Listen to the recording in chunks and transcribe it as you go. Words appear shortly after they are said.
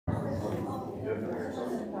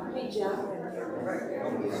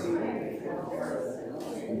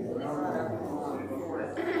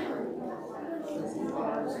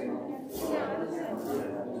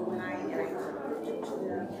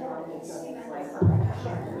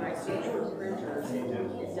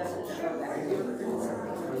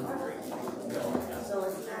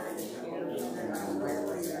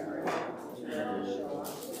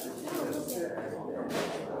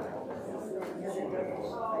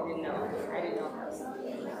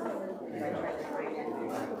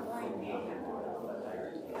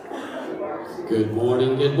Good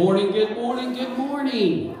morning, good morning, good morning, good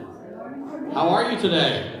morning. How are you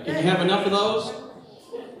today? Did you have enough of those?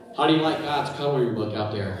 How do you like God's coloring book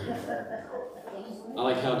out there? I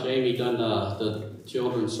like how Jamie done the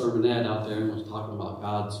children's sermonette out there and was talking about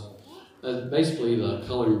God's, basically the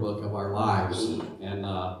coloring book of our lives and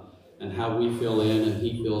how we fill in and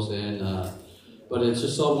He fills in. But it's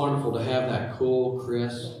just so wonderful to have that cool,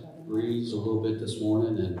 crisp breeze a little bit this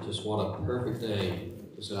morning, and just what a perfect day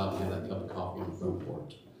to sit out and have that cup of coffee on the front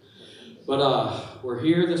porch. But we're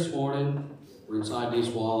here this morning. We're inside these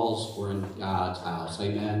walls. We're in God's house.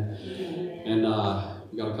 Amen. And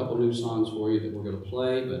we got a couple new songs for you that we're going to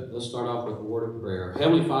play, but let's start off with a word of prayer.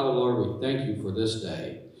 Heavenly Father, Lord, we thank you for this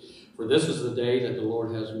day. For this is the day that the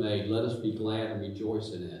Lord has made. Let us be glad and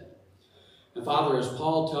rejoice in it. And Father, as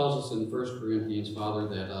Paul tells us in 1 Corinthians, Father,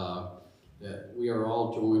 that we are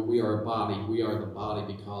all joined, we are a body, we are the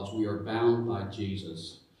body because we are bound by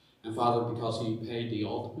Jesus. And Father, because He paid the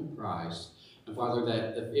ultimate price. And Father,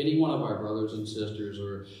 that if any one of our brothers and sisters,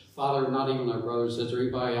 or Father, not even our brothers and sisters,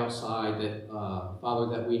 anybody outside that, Father,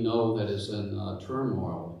 that we know that is in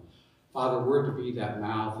turmoil, Father, we're to be that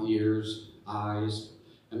mouth, ears, eyes,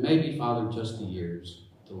 and maybe, Father, just the ears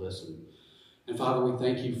to listen. And Father, we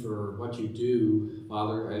thank you for what you do,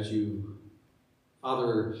 Father, as you,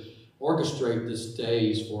 Father, orchestrate this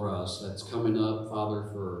days for us that's coming up, Father,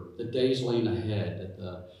 for the days laying ahead, that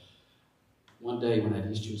the one day when that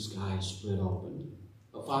eastern sky is split open.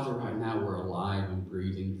 But Father, right now we're alive and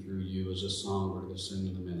breathing through you as a song we're going to sing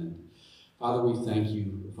in a minute. Father, we thank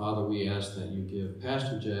you. Father, we ask that you give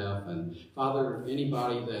Pastor Jeff and Father,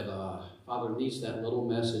 anybody that, Father, needs that little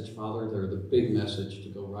message, Father, they're the big message to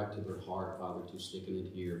go right to their heart, Father, to sticking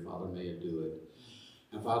it here. Father, may it do it.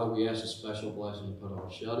 And Father, we ask a special blessing to put our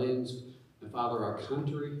shut-ins and Father, our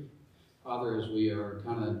country. Father, as we are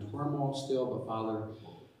kind of in turmoil still, but Father,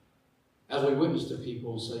 as we witness to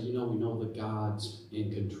people and say, you know, we know that God's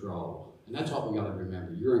in control. And that's what we got to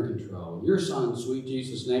remember. You're in control. In your Son, sweet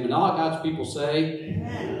Jesus' name. And all God's people say,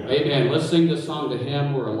 Amen. Amen. Let's sing this song to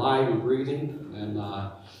Him. We're alive and breathing. And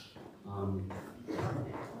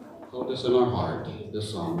hold this in our heart, this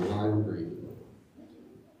song, alive and breathing.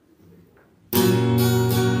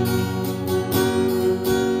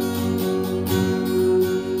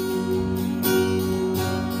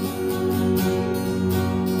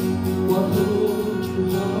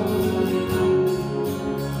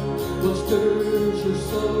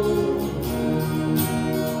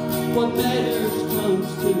 What matters comes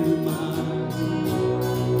to mind.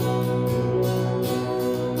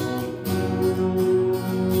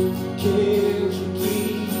 Cares you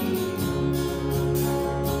keep,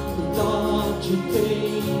 the thoughts you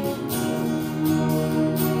think,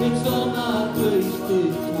 it's all not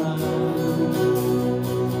wasted time.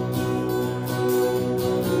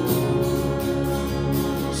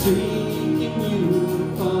 Seeking you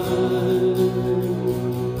find.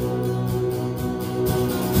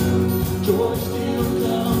 Joy still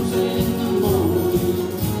comes in the morning,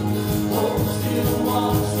 hope still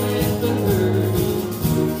walks with the hurting.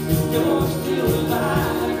 You're still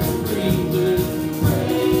alive and breathing,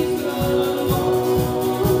 praise the Lord.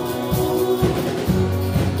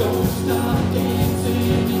 Don't stop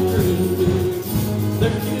dancing and dreaming,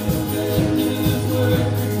 there's still good news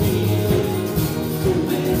worth revealing. So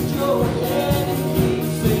lift your head and keep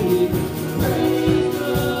singing, praise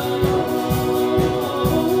the Lord.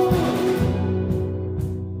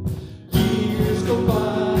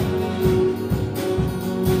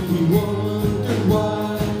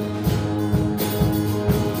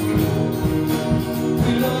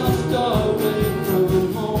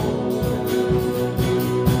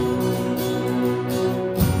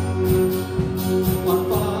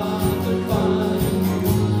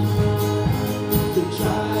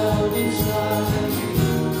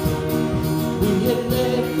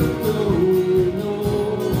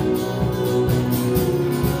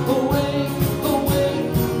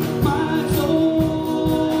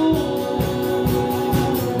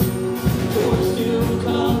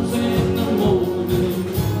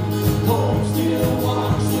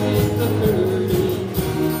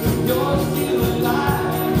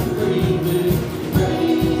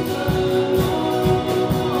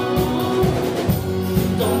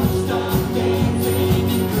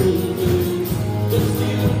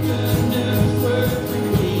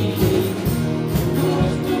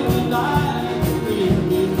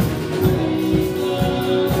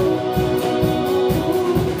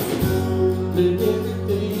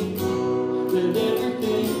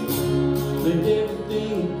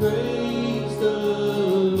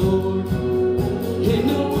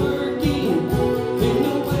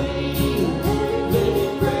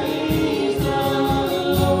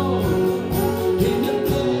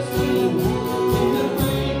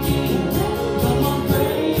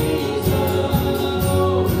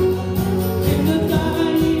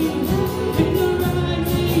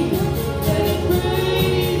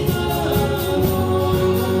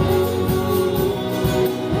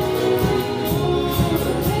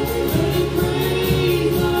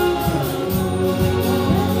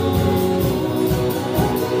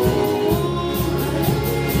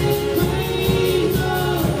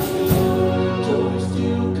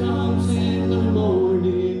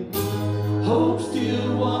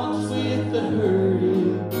 the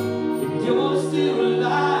hurting. If you're still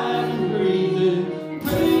alive and breathing,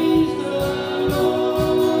 praise the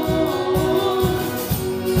Lord.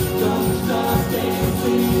 Don't stop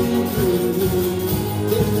dancing and grooving.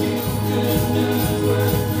 If you good news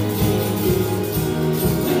worth believing,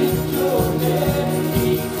 lift your head and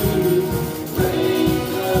keep moving. Praise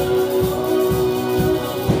the Lord.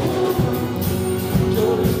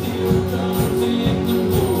 Joy still comes in the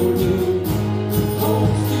morning.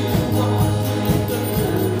 Hope still walks with the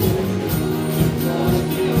hurting. You're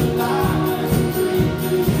still alive and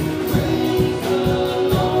breathing. Praise the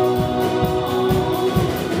Lord.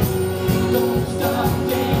 Don't stop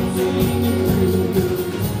dancing and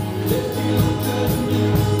grooving. There's still good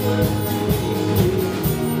news worth believing.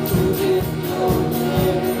 So lift your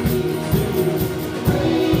head and keep singing.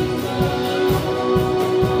 Praise the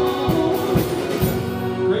Lord.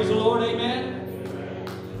 Praise the Lord, amen.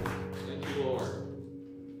 Thank you, Lord.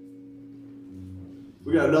 We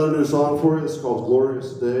got another new song for you. It's called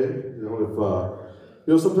Glorious Day.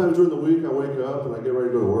 Sometimes during the week I wake up and I get ready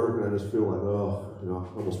to go to work and I just feel like, I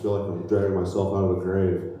almost feel like I'm dragging myself out of the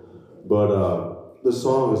grave. But this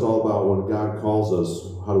song is all about when God calls us,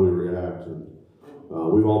 how do we react? And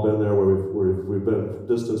we've all been there where we've been at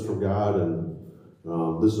distance from God, and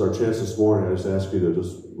this is our chance this morning. I just ask you to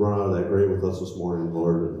just run out of that grave with us this morning,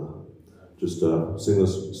 Lord, and just sing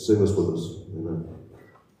this with us. Amen.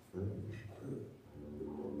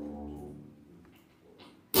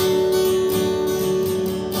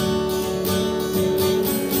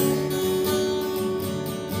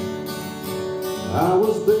 I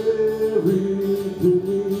was buried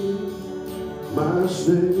beneath my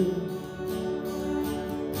shame.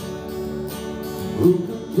 Who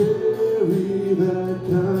could carry that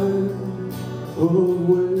kind of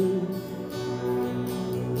weight?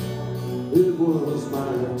 It was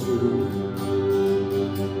my tomb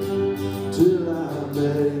till I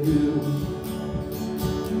met you.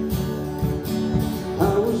 I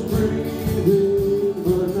was breathing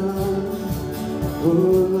but not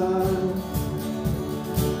alive.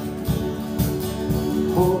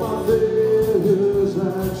 All my failures I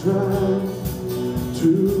tried to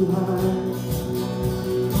hide.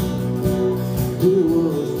 It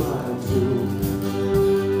was my tomb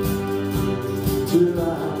till I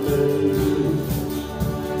met you.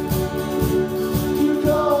 You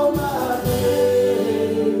called my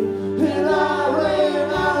name and I ran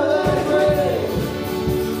out of that grave,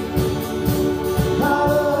 out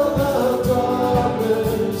of the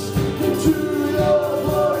darkness into your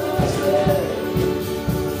glorious day.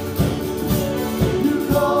 You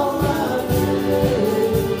called my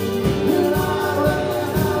name and I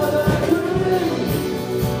ran out of that grave,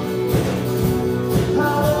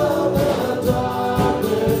 out of the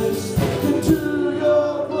darkness into your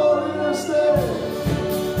glorious day.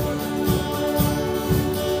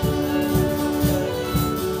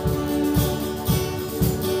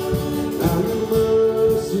 Now your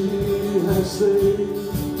mercy has saved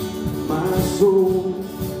my soul.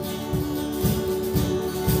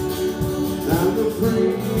 Now your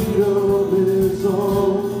freedom is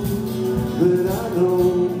all that I know.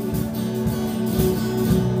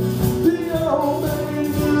 The old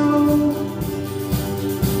made new,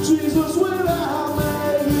 Jesus, when I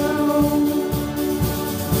met you.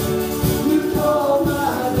 You called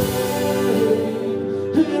my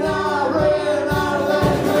name and I ran out of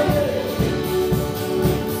that grave,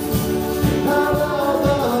 out of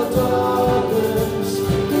the darkness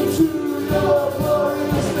into your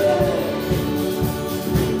glorious day.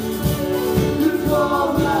 You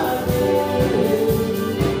called my name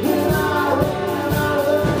and I ran out of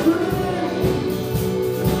that grave,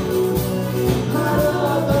 out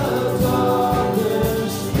of the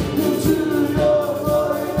darkness into your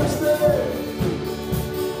glorious day.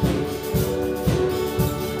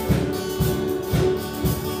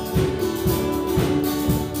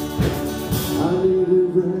 I needed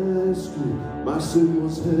rescue, my sin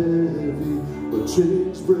was heavy, but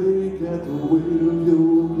chains break at the weight of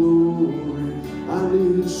your glory. I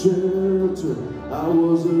needed shelter, I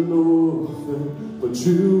was an orphan, but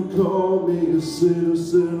you called me a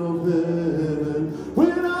citizen of heaven.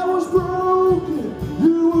 When I was broken,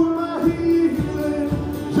 you were my healing.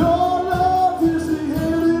 Your love is the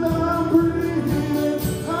air that I'm breathing.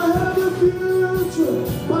 I have the future,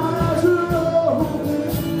 my eyes are open,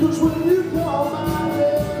 'cause when you call my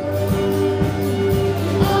name,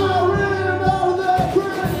 I ran out of that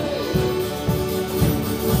grave,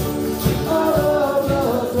 out of the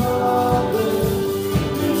darkness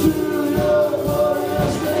into your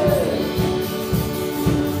glorious day.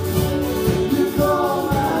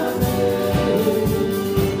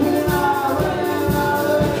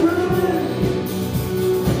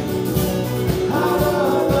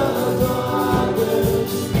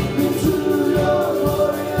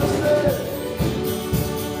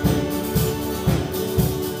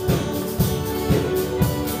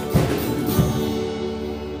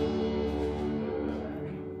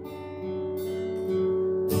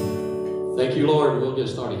 Thank you, Lord. We'll get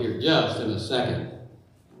started here just in a second.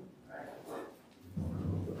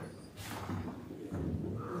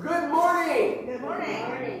 Good morning. Good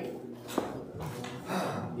morning.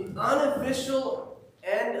 The unofficial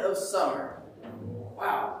end of summer.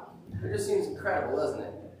 Wow. It just seems incredible, doesn't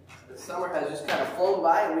it? The summer has just kind of flown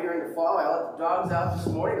by and we are in the fall. I let the dogs out this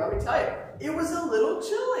morning. Let me tell you, it was a little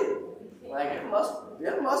chilly. Like it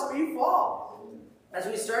must be fall. As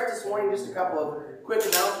we start this morning, just a couple of quick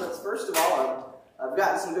announcements. First of all, I've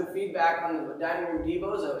gotten some good feedback on the dining room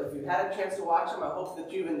devos. If you've had a chance to watch them, I hope that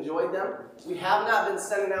you've enjoyed them. We have not been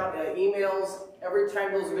sending out emails every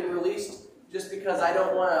time those have been released, just because I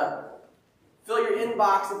don't want to fill your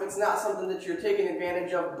inbox if it's not something that you're taking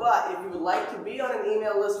advantage of. But if you would like to be on an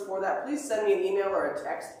email list for that, please send me an email or a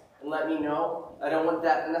text and let me know. I don't want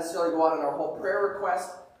that to necessarily go out on our whole prayer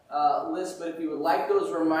request list, but if you would like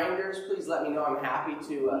those reminders, please let me know. I'm happy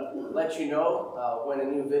to let you know when a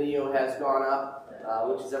new video has gone up,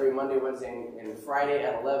 which is every Monday, Wednesday, and Friday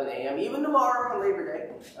at 11 a.m. Even tomorrow on Labor Day,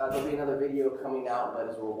 there'll be another video coming out. But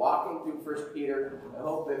as we're walking through 1 Peter, I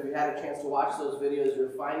hope if you had a chance to watch those videos, you're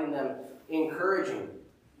finding them encouraging.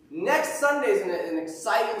 Next Sunday is an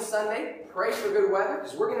exciting Sunday. Pray for good weather,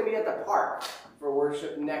 because we're going to be at the park for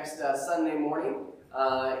worship next Sunday morning.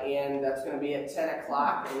 And that's going to be at 10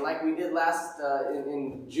 o'clock. And like we did last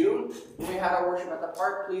in June, when we had our worship at the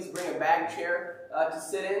park, please bring a bag chair to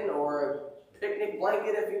sit in, or a picnic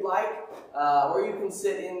blanket if you'd like. Or you can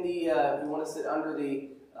sit in the, if you want to sit under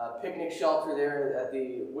the picnic shelter there at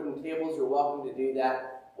the wooden tables, you're welcome to do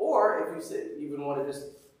that. Or if you even want to just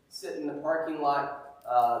sit in the parking lot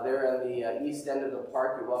there on the east end of the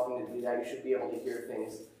park, you're welcome to do that. You should be able to hear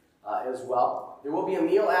things as well. There will be a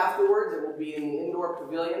meal afterwards. It will be in the indoor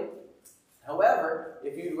pavilion. However,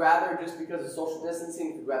 if you'd rather, just because of social distancing,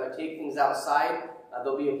 if you'd rather take things outside,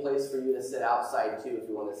 there'll be a place for you to sit outside too if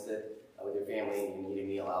you want to sit with your family and you need a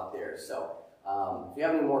meal out there. So if you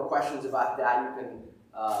have any more questions about that, you can,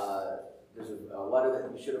 there's a letter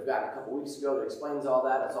that you should have gotten a couple weeks ago that explains all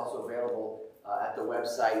that. It's also available at the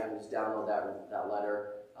website. You can just download that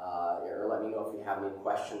letter or let me know if you have any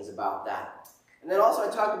questions about that. And then also, I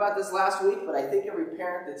talked about this last week, but I think every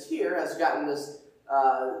parent that's here has gotten this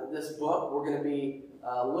this book. We're going to be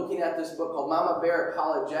looking at this book called Mama Bear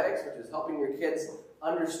Apologetics, which is helping your kids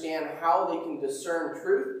understand how they can discern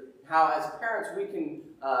truth, how as parents we can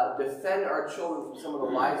defend our children from some of the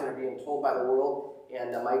lies that are being told by the world.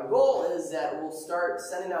 And my goal is that we'll start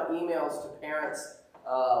sending out emails to parents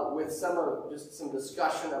with some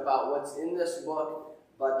discussion about what's in this book.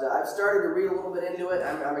 But I've started to read a little bit into it.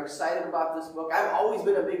 I'm excited about this book. I've always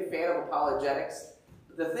been a big fan of apologetics.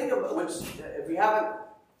 The thing about which, if you're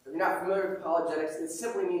not familiar with apologetics, it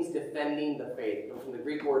simply means defending the faith. It comes from the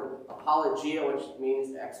Greek word apologia, which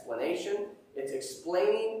means explanation. It's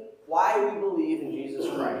explaining why we believe in Jesus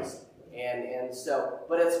Christ.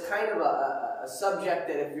 But it's kind of a subject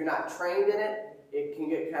that if you're not trained in it, it can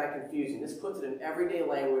get kind of confusing. This puts it in everyday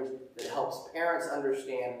language that helps parents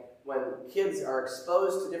understand when kids are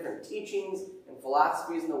exposed to different teachings and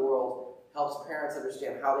philosophies in the world, helps parents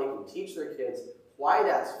understand how they can teach their kids why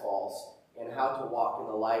that's false and how to walk in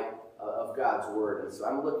the light of God's Word. And so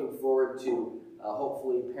I'm looking forward to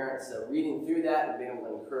hopefully parents reading through that and being able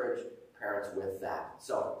to encourage parents with that.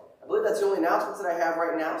 So I believe that's the only announcements that I have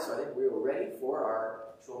right now, so I think we are ready for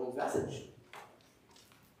our children's message.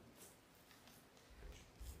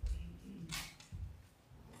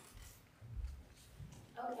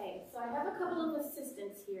 Okay, so I have a couple of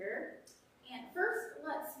assistants here. And first,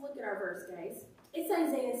 let's look at our verse, guys. It's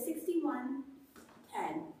Isaiah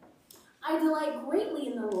 61:10. I delight greatly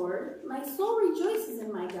in the Lord. My soul rejoices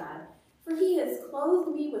in my God. For he has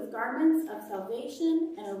clothed me with garments of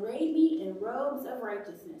salvation and arrayed me in robes of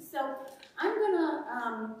righteousness. So I'm going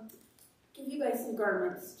to give you guys some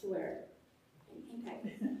garments to wear.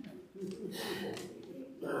 Okay.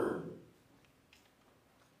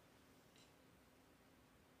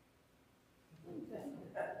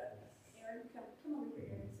 Aaron, come over here,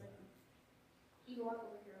 Aaron, so you can walk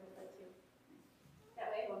over here a little bit too. That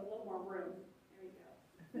way I have a little more room. There we go.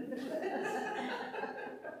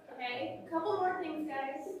 Okay, a couple more things,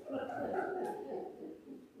 guys.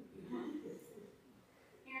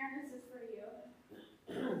 Aaron, this is for you.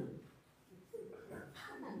 And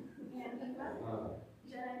Eva,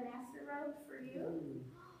 Jedi Master Robe for you.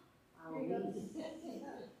 Here you go.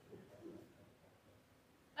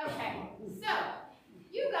 Okay, so,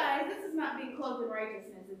 you guys, this is not being clothed in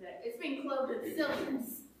righteousness, is it? It's being clothed in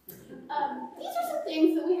silliness. These are some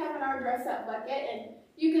things that we have in our dress-up bucket, and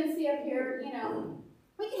you can see up here, you know,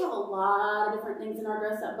 We can have a lot of different things in our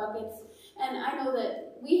dress-up buckets, and I know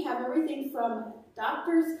that we have everything from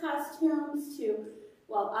doctor's costumes to,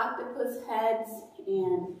 well, octopus heads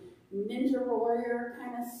and ninja warrior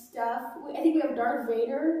kind of stuff. I think we have Darth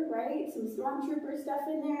Vader, right? Some stormtrooper stuff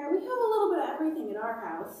in there. We have a little bit of everything at our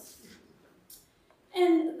house.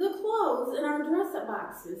 And the clothes in our dress-up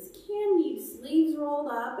boxes can need sleeves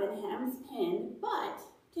rolled up and hems pinned, but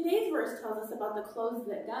today's verse tells us about the clothes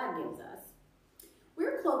that God gives us.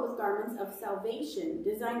 We're clothed with garments of salvation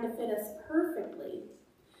designed to fit us perfectly.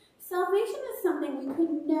 Salvation is something we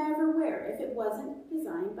could never wear if it wasn't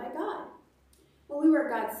designed by God. When we wear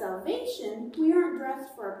God's salvation, we aren't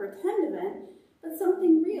dressed for a pretend event, but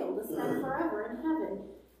something real to spend forever in heaven.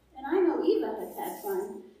 And I know Eva has had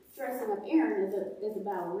fun dressing up Erin as a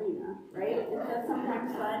ballerina, right? Is that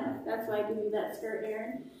sometimes fun? That's why I give you that skirt,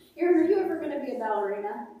 Erin. Erin, are you ever going to be a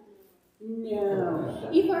ballerina? No.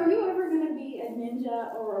 Eva, are you ever going to be a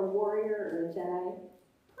ninja or a warrior or a Jedi?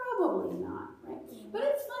 Probably not, right? But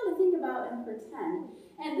it's fun to think about and pretend.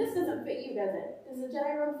 And this doesn't fit you, does it? Does the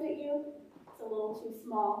Jedi robe fit you? It's a little too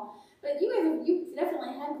small. But you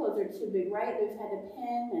definitely had clothes that are too big, right? We've had to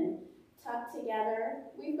pin and tuck together.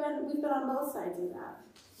 We've been on both sides of that.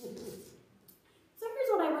 So here's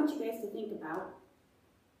what I want you guys to think about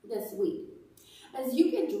this week. As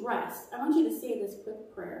you get dressed, I want you to say this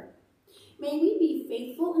quick prayer. May we be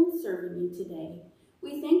faithful in serving you today.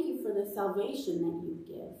 We thank you for the salvation that you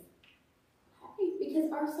give.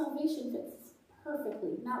 Because our salvation fits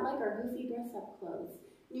perfectly, not like our goofy dress-up clothes.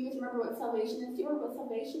 You guys remember what salvation is? Do you remember what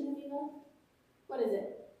salvation is, Eva? What is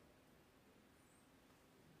it?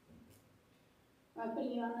 Am I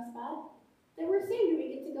putting you on the spot? That we're saved and we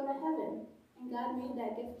get to go to heaven. And God made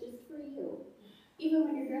that gift just for you. Even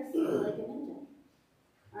when you're dressed like a ninja.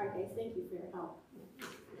 Alright guys, thank you for your help. You.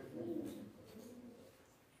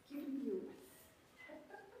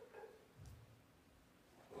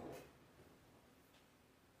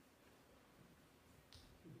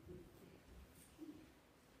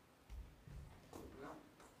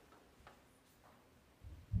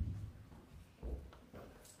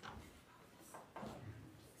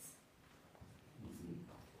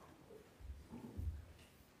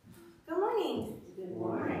 Good morning. Good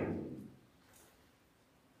morning.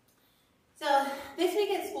 So this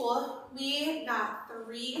week at school, we got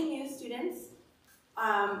 3 new students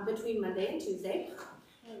between Monday and Tuesday,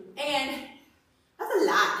 and that's a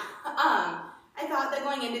lot. I thought that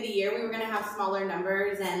going into the year we were going to have smaller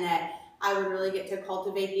numbers and that I would really get to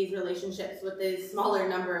cultivate these relationships with this smaller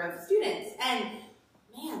number of students. And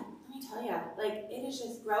man, let me tell you, like it is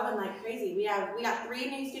just growing like crazy. We got 3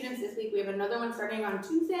 new students this week. We have another one starting on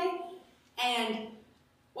Tuesday, and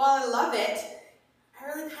while I love it, I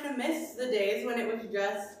really kind of miss the days when it was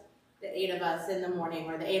just the 8 of us in the morning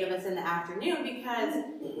or the 8 of us in the afternoon, because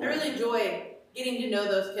I really enjoy getting to know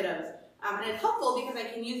those kiddos. And it's helpful because I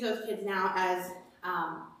can use those kids now as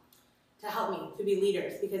to help me to be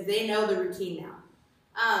leaders because they know the routine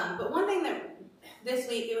now. But one thing that this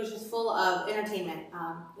week, it was just full of entertainment.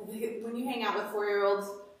 When you hang out with 4-year-olds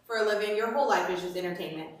for a living, your whole life is just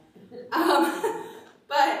entertainment.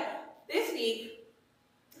 But this week,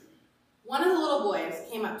 one of the little boys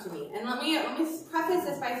came up to me, and let me preface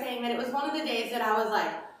this by saying that it was one of the days that I was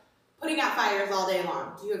like putting out fires all day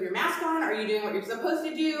long. Do you have your mask on? Are you doing what you're supposed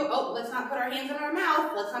to do? Oh, let's not put our hands in our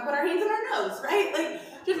mouth. Let's not put our hands in our nose, right?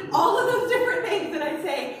 Like just all of those different things that I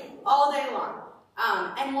say all day long.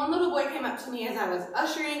 And one little boy came up to me as I was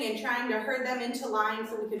ushering and trying to herd them into line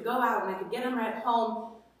so we could go out and I could get them right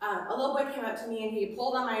home. A little boy came up to me and he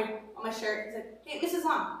pulled on my shirt. He said, "Hey, Mrs.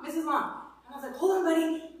 Long, Mrs. Long." And I was like, "Hold on, buddy.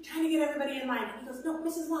 I'm trying to get everybody in line." And he goes, "No,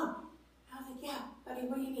 Mrs. Long." And I was like, "Yeah, buddy,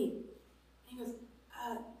 what do you need?" And he goes,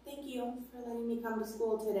 "Thank you for letting me come to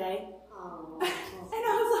school today." Oh. And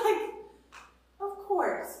I was like, "Of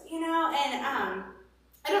course, you know." And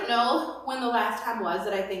I don't know when the last time was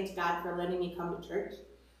that I thanked God for letting me come to church,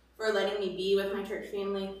 for letting me be with my church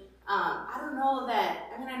family. I don't know that.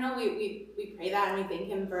 I mean, I know we pray that and we thank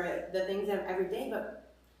Him for the things every day,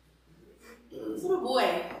 but this little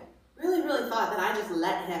boy really thought that I just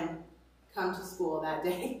let him come to school that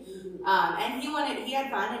day. And he had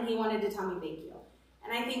fun and he wanted to tell me thank you.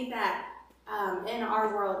 And I think that in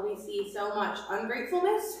our world we see so much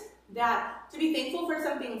ungratefulness that to be thankful for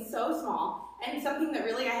something so small and something that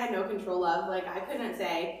really I had no control of, like I couldn't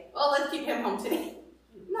say, "Well, let's keep him home today."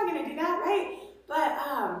 I'm not going to do that, right? But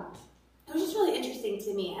it was just really interesting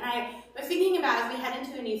to me. And I was thinking about as we head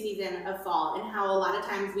into a new season of fall and how a lot of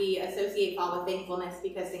times we associate fall with thankfulness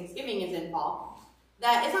because Thanksgiving is in fall,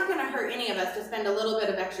 that it's not going to hurt any of us to spend a little bit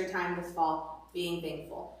of extra time this fall being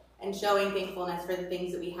thankful. and showing thankfulness for the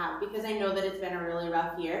things that we have, because I know that it's been a really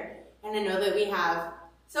rough year, and I know that we have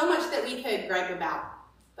so much that we could gripe about,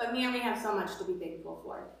 but man, we have so much to be thankful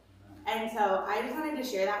for. And so I just wanted to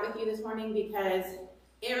share that with you this morning because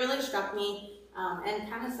it really struck me and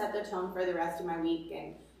kind of set the tone for the rest of my week,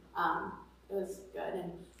 and it was good.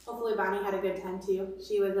 And hopefully Bonnie had a good time too.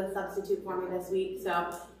 She was a substitute for me this week,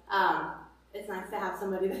 so it's nice to have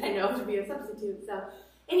somebody that I know to be a substitute. So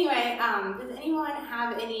anyway, does anyone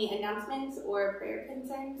have any announcements or prayer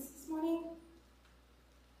concerns this morning?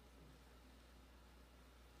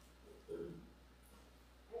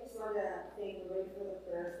 I just wanted to thank everybody for the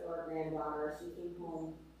prayers for our granddaughter. She came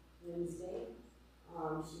home Wednesday.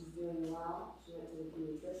 She's doing well. She went to the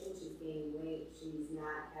pediatrician. She's gaining weight. She's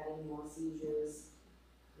not having more seizures.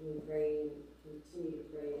 We pray, continue to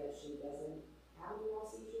pray that she doesn't have any more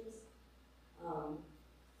seizures. So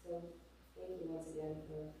thank you once again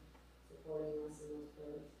for supporting us in those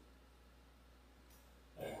prayers.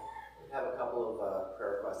 We have a couple of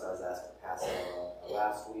prayer requests I was asked to pass on.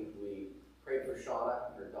 Last week we prayed for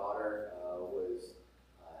Shauna. Her daughter was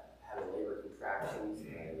having labor contractions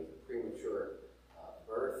and it was a premature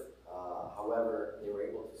birth. However, they were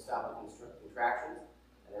able to stop the contractions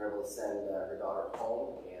and they were able to send her daughter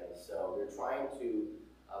home. And so they're trying to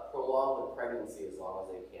prolong the pregnancy as long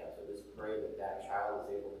as they can. So just pray that that child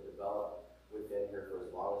is able to develop within her for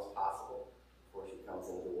as long as possible before she comes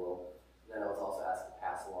into the world. And then I was also asked to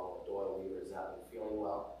pass along that Doyle Weaver has not been feeling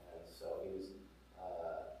well, and so he was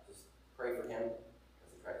just pray for him as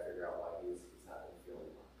we try to figure out why he's not been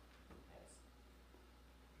feeling well. Thanks.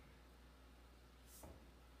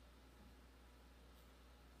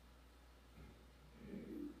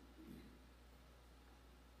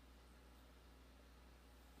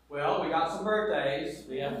 Well, we got some birthdays.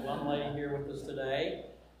 We have one lady here with us today,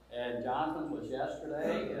 and Jonathan's was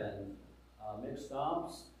yesterday, and Mick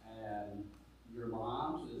Stump's, and your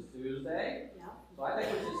mom's is Tuesday. Yeah. So I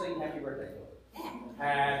think we should sing happy birthday to her.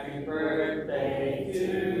 Happy birthday to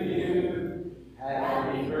you.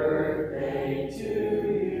 Happy birthday to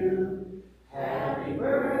you. Happy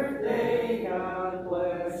birthday, God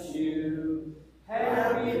bless you.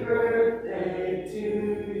 Happy birthday to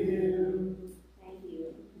you. Thank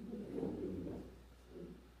you.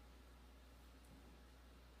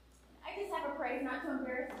 I just have a praise, not to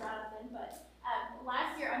embarrass Jonathan, but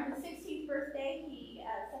last year on his 16th birthday, he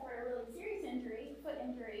suffered a really serious injury, foot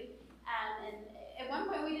injury, and at one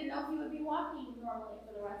point we didn't know if he would be walking normally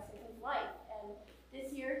for the rest of his life. And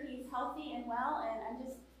this year he's healthy and well, and I'm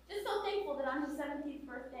just so thankful that on his 17th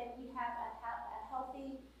birthday we have a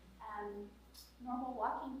healthy, normal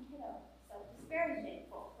walking kiddo. So just very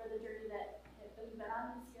thankful for the journey that we've been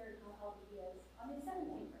on this year and how healthy he is on his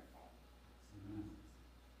 17th birthday.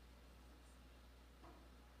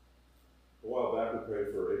 A while back, we prayed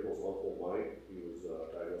for April's uncle Mike. He was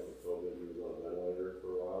diagnosed with COVID. He was on a ventilator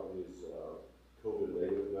for a while. He's COVID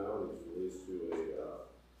negative now, and he's released to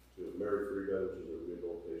a Mary Free Bed, which is a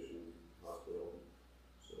rehabilitation hospital.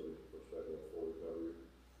 So we push back on full recovery.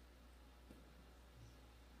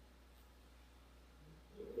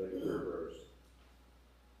 So thank you for your prayers.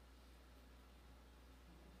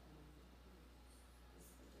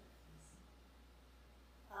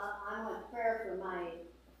 I want prayer for my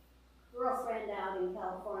girlfriend out in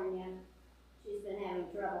California. She's been having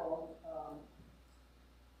trouble.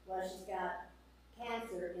 She's got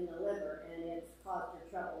cancer in the liver, and it's caused her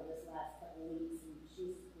trouble this last couple of weeks. And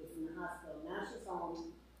she was in the hospital. Now she's home.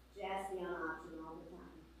 She has to be on oxygen all the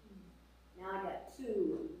time. Now I got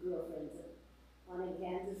two girlfriends, one in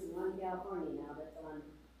Kansas and one in California now that's on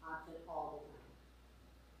oxygen all the time.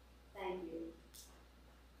 Thank you.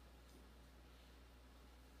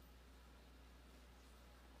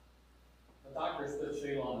 The doctors put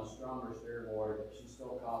Sheila on a stronger steroid, but she's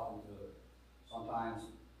still coughing to it. Sometimes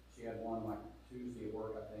she had one like Tuesday at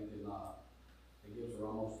work, I think, and it gives her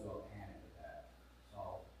almost a panic attack. So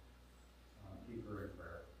keep her in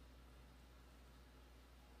prayer.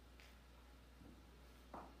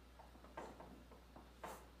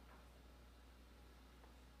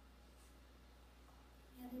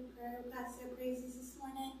 Any other prayer requests or praises this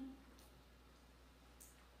morning?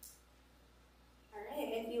 All right,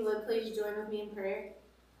 if you would please join with me in prayer.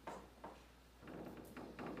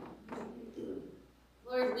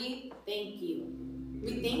 Lord, we thank you.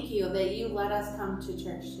 We thank you that you let us come to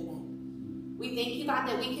church today. We thank you, God,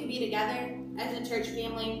 that we can be together as a church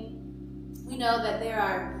family. We know that there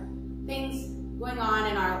are things going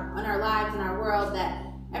on in our lives, in our world, that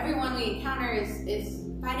everyone we encounter is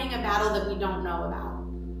fighting a battle that we don't know about.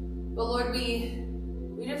 But Lord, we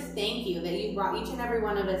just thank you that you brought each and every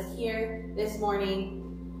one of us here this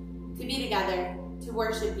morning to be together to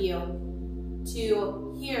worship you,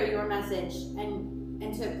 to hear your message,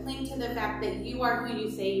 and to cling to the fact that you are who you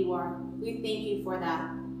say you are. We thank you for that.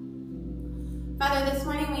 Father, this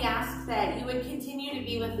morning we ask that you would continue to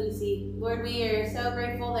be with Lucy. Lord, we are so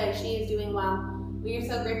grateful that she is doing well. We are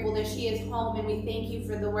so grateful that she is home, and we thank you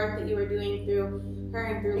for the work that you are doing through her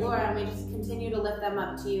and through Laura, and we just continue to lift them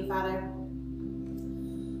up to you, Father.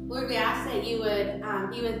 Lord, we ask that you would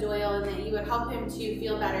be with Doyle and that you would help him to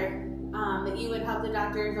feel better, that you would help the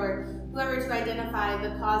doctors or whoever to identify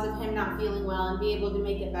the cause of him not feeling well and be able to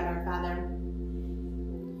make it better, Father.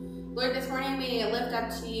 Lord, this morning we lift up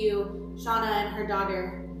to you Shauna and her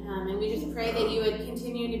daughter, and we just pray that you would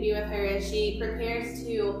continue to be with her as she prepares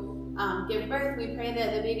to give birth. We pray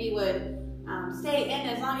that the baby would stay in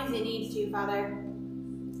as long as it needs to, Father.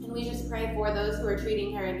 And we just pray for those who are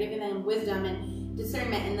treating her and giving them wisdom and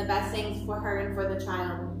discernment in the best things for her and for the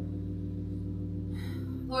child.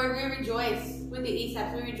 Lord, we rejoice with the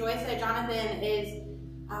Esteps. We rejoice that Jonathan is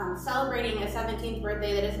celebrating a 17th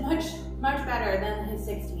birthday that is much better than his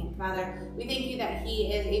 16th, Father. We thank you that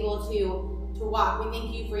he is able to walk. We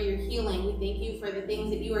thank you for your healing. We thank you for the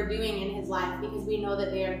things that you are doing in his life, because we know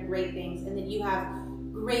that they are great things and that you have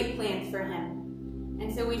great plans for him.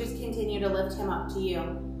 And so we just continue to lift him up to you.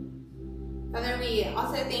 Father, we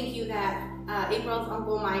also thank you that April's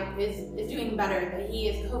Uncle Mike is doing better, that he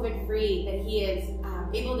is COVID-free, that he is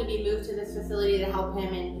able to be moved to this facility to help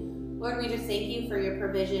him. And Lord, we just thank you for your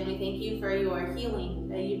provision. We thank you for your healing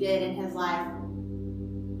that you did in his life.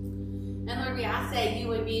 And Lord, we ask that you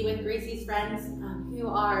would be with Gracie's friends who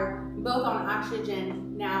are both on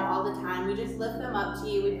oxygen now all the time. We just lift them up to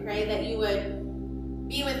you. We pray that you would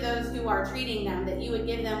be with those who are treating them, that you would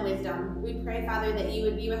give them wisdom. We pray, Father, that you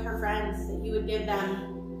would be with her friends, that you would give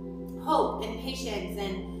them hope and patience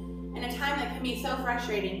and in a time that can be so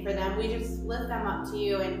frustrating for them. We just lift them up to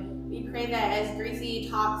you, and we pray that as Gracie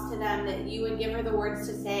talks to them, that you would give her the words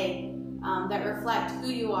to say that reflect who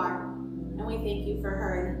you are. And we thank you for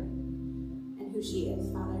her and who she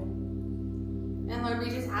is, Father. And Lord, we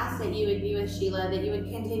just ask that you would be with Sheila, that you would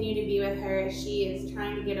continue to be with her as she is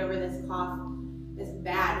trying to get over this cough, this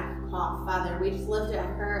bad cough, Father. We just lift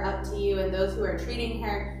her up to you and those who are treating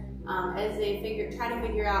her as they try to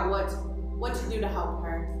figure out what to do to help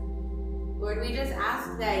her. Lord, we just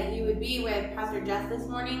ask that you would be with Pastor Jeff this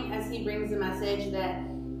morning as he brings the message, that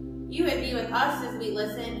you would be with us as we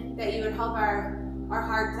listen, that you would help our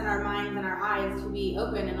hearts and our minds and our eyes to be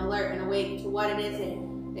open and alert and awake to what it is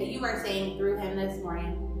that you are saying through him this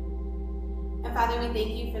morning. And Father, we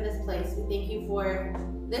thank you for this place. We thank you for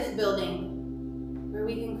this building where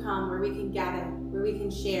we can come, where we can gather, where we can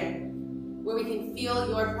share, where we can feel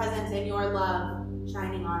your presence and your love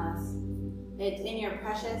shining on us. It's in your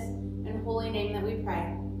precious and holy name that we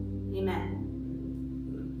pray. Amen.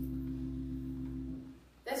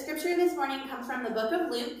 The scripture this morning comes from the book of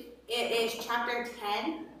Luke. It is chapter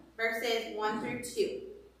 10, verses 1 through 2.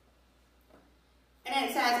 And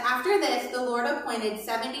it says, "After this, the Lord appointed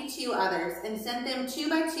 72 others and sent them 2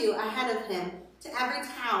 by 2 ahead of him to every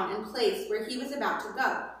town and place where he was about to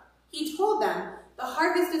go. He told them, 'The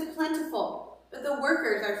harvest is plentiful, but the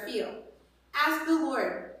workers are few. Ask the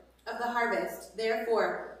Lord of the harvest,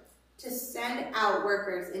 therefore, to send out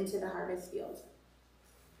workers into the harvest field.'"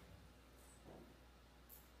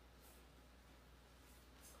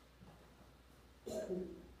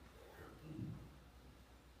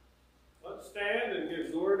 Let's stand and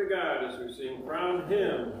give glory to God as we sing "Crown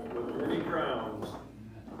Him with Many Crowns."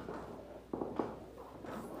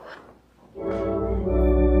 Music,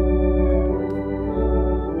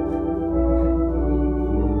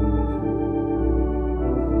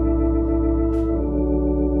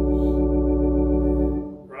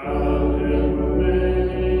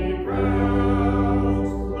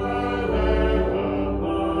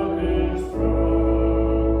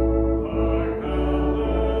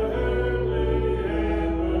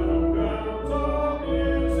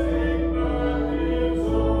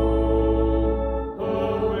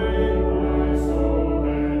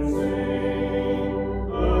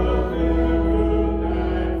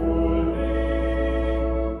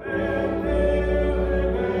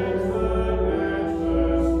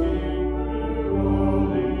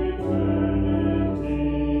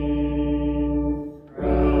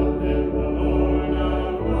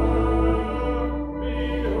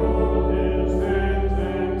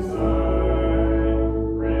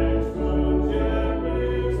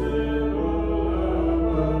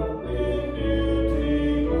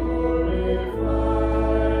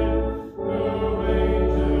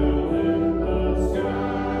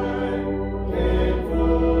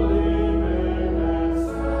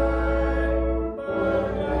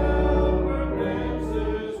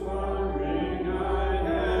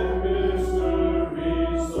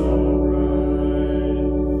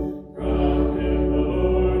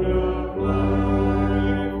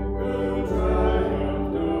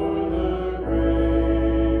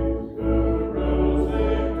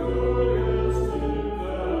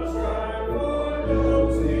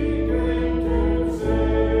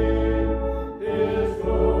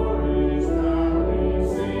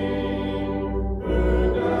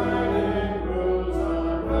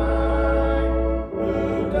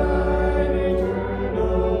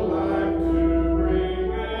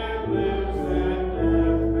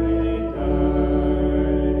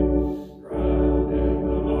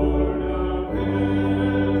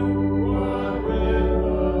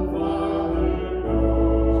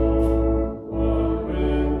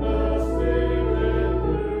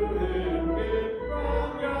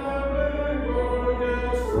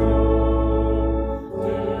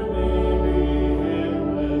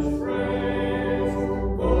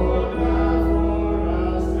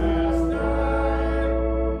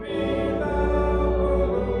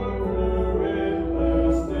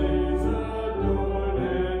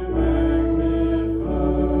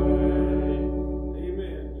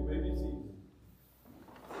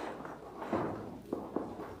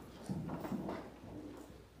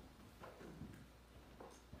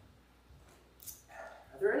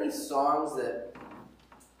 even songs that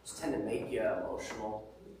just tend to make you emotional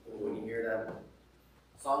when you hear them.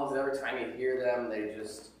 Songs that every time you hear them, they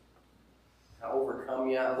just kind of overcome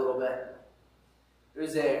you a little bit.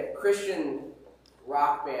 There's a Christian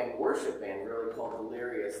rock band, worship band, really called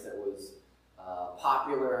Delirious that was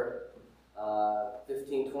popular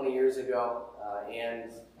 15, 20 years ago.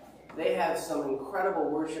 And they have some incredible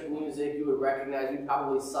worship music you would recognize. You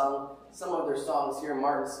probably sung some of their songs here.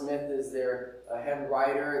 Martin Smith is their head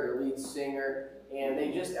writer, their lead singer. And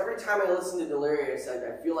they just, every time I listen to Delirious,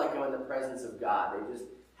 I feel like I'm in the presence of God. They just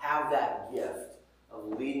have that gift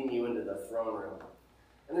of leading you into the throne room.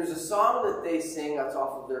 And there's a song that they sing that's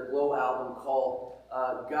off of their Glow album called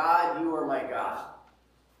God, You Are My God.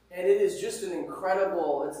 And it is just an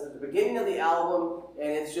incredible, it's at the beginning of the album,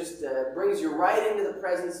 and it's just brings you right into the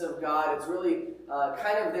presence of God. It's really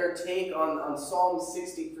kind of their take on Psalm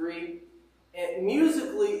 63. And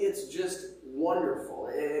musically, it's just wonderful.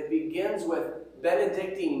 It begins with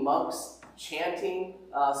Benedictine monks chanting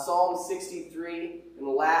Psalm 63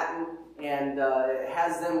 in Latin, and it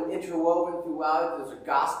has them interwoven throughout. There's a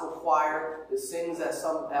gospel choir that sings at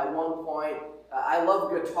one point. I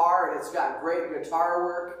love guitar, and it's got great guitar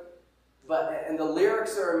work. And the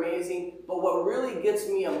lyrics are amazing. But what really gets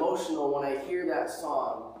me emotional when I hear that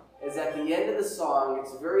song is at the end of the song,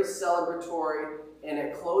 it's very celebratory, and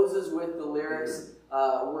it closes with the lyrics,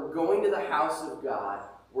 we're going to the house of God.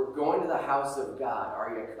 We're going to the house of God.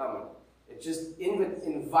 Are you coming? It's just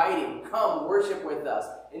inviting, come worship with us.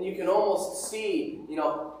 And you can almost see,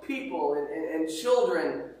 people and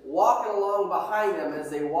children walking along behind them as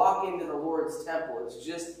they walk into the Lord's temple. It's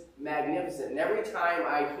just magnificent. And every time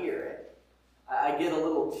I hear it, I get a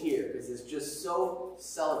little tear because it's just so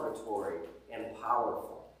celebratory and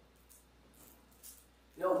powerful.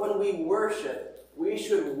 When we worship, we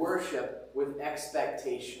should worship with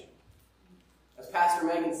expectation. As Pastor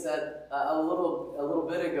Megan said a little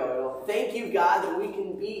bit ago, thank you, God, that we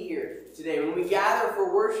can be here today. When we gather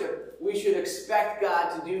for worship, we should expect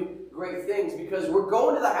God to do great things because we're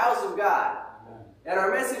going to the house of God. And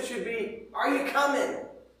our message should be, are you coming?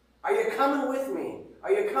 Are you coming with me?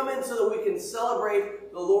 Are you coming so that we can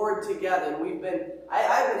celebrate the Lord together? And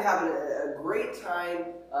I've been having a great time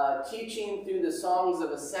teaching through the songs of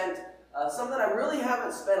ascent. Something I really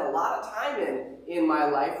haven't spent a lot of time in my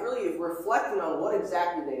life, really reflecting on what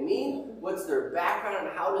exactly they mean, what's their background,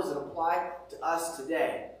 and how does it apply to us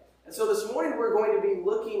today. And so this morning we're going to be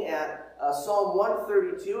looking at Psalm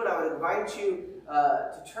 132, and I would invite you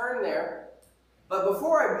to turn there. But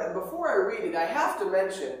before I read it, I have to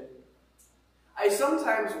mention, I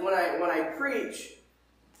sometimes, when I preach,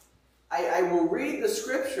 I will read the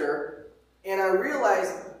scripture, and I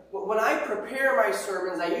realize when I prepare my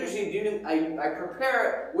sermons, I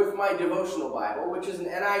prepare it with my devotional Bible, which is an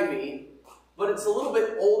NIV, but it's a little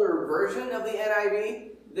bit older version of the NIV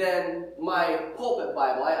than my pulpit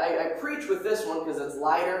Bible. I preach with this one because it's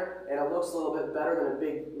lighter and it looks a little bit better than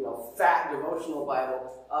a big, fat devotional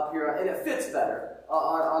Bible up here, and it fits better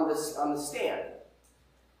on the stand.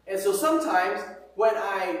 And so sometimes when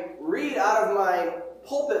I read out of my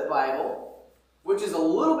pulpit Bible, which is a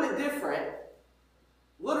little bit different,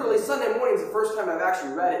 literally Sunday morning is the first time I've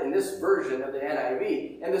actually read it in this version of the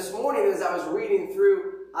NIV. And this morning as I was reading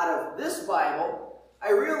through out of this Bible,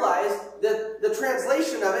 I realized that the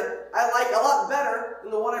translation of it I like a lot better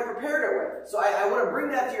than the one I prepared it with. So I want to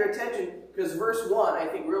bring that to your attention because verse 1, I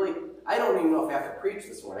think really, I don't even know if I have to preach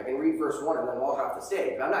this morning. I can read verse 1 and then walk off the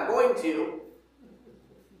stage. But I'm not going to.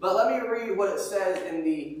 But let me read what it says in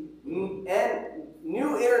the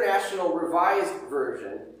New International Revised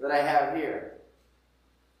Version that I have here.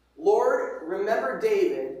 Lord, remember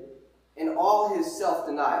David in all his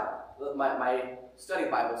self-denial. My study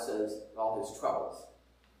Bible says all his troubles.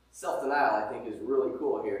 Self-denial, I think, is really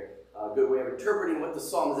cool here. A good way of interpreting what the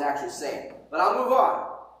psalm is actually saying. But I'll move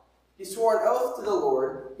on. He swore an oath to the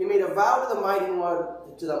Lord. He made a vow to the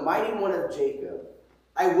mighty one of Jacob.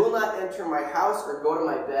 I will not enter my house or go to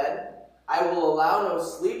my bed. I will allow no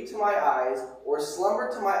sleep to my eyes or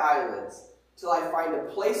slumber to my eyelids, till I find a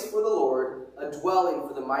place for the Lord, a dwelling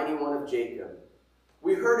for the mighty one of Jacob.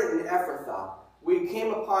 We heard it in Ephrathah. We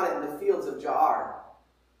came upon it in the fields of Jaar.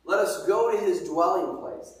 Let us go to his dwelling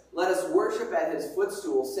place. Let us worship at his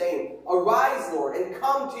footstool, saying, Arise, Lord, and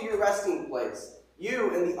come to your resting place,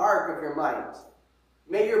 you in the ark of your might.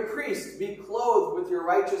 May your priests be clothed with your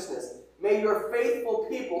righteousness. May your faithful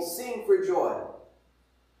people sing for joy.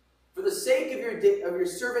 For the sake of your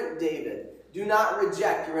servant David, do not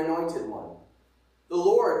reject your anointed one. The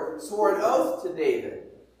Lord swore an oath to David,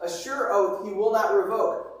 a sure oath he will not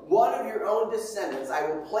revoke. One of your own descendants I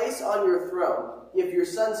will place on your throne, if your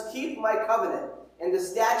sons keep my covenant and the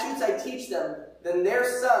statutes I teach them, then their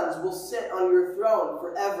sons will sit on your throne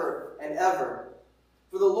forever and ever.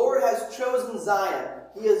 For the Lord has chosen Zion.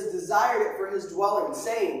 He has desired it for his dwelling,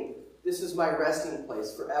 saying, this is my resting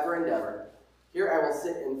place forever and ever. Here I will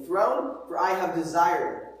sit enthroned, for I have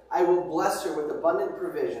desired it. I will bless her with abundant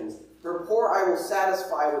provisions. Her poor I will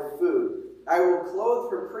satisfy with food. I will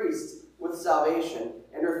clothe her priests with salvation,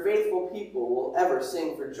 and her faithful people will ever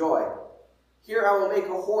sing for joy. Here I will make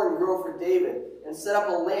a horn grow for David, and set up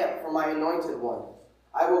a lamp for my anointed one.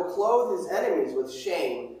 I will clothe his enemies with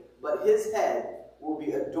shame, but his head will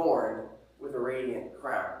be adorned with a radiant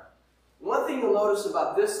crown. One thing you'll notice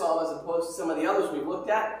about this psalm, as opposed to some of the others we've looked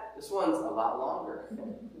at, this one's a lot longer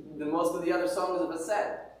than most of the other songs of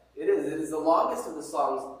ascent. It is the longest of the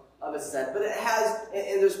songs of ascent, but it has,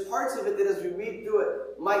 and there's parts of it that as we read through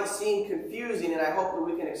it might seem confusing, and I hope that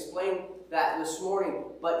we can explain that this morning.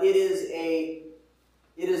 But it is a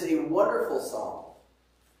wonderful song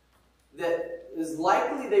that is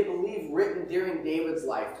likely, they believe, written during David's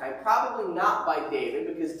lifetime. Probably not by David,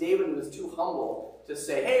 because David was too humble to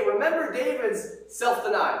say, hey, remember David's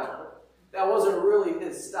self-denial. That wasn't really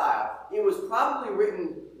his style. It was probably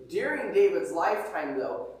written during David's lifetime,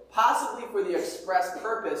 though, possibly for the express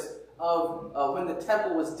purpose of when the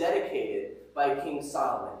temple was dedicated by King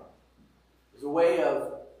Solomon. It was a way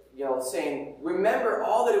of, saying, remember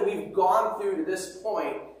all that we've gone through to this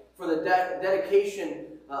point for the dedication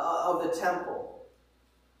of the temple.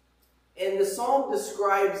 And the psalm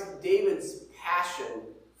describes David's passion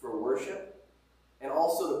for worship and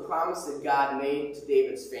also the promise that God made to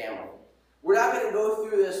David's family. We're not going to go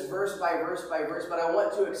through this verse by verse by verse, but I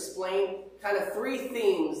want to explain kind of three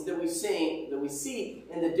themes that we see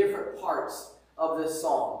in the different parts of this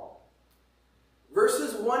psalm.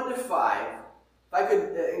 Verses 1 to 5, if I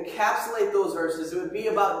could encapsulate those verses, it would be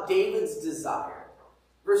about David's desire.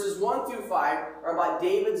 Verses 1 through 5 are about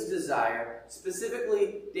David's desire,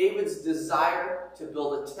 specifically David's desire to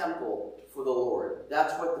build a temple for the Lord.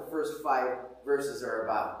 That's what the first 5 verses are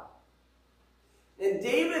about. And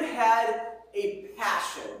David had a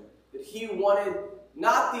passion that he wanted,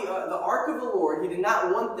 not the ark of the Lord, he did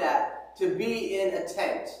not want that to be in a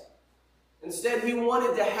tent. Instead, he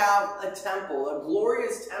wanted to have a temple, a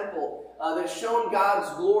glorious temple that showed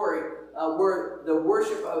God's glory, where the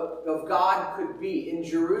worship of God could be in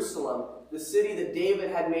Jerusalem, the city that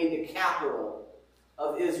David had made the capital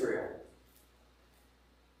of Israel.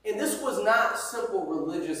 And this was not simple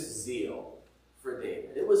religious zeal for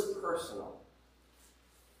David. It was personal.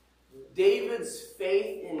 David's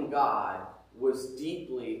faith in God was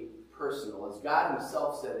deeply personal. As God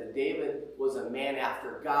himself said, that David was a man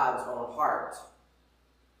after God's own heart.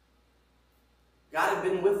 God had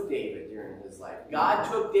been with David during his life. God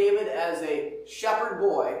took David as a shepherd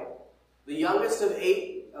boy, the youngest of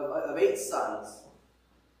eight sons.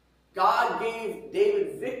 God gave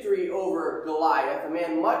David victory over Goliath, a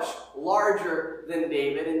man much larger than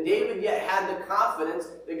David, and David yet had the confidence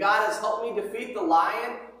that God has helped me defeat the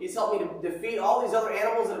lion. He's helped me to defeat all these other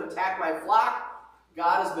animals that have attacked my flock.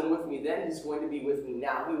 God has been with me then. He's going to be with me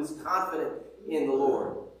now. He was confident in the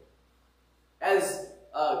Lord.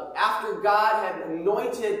 After God had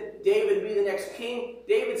anointed David to be the next king,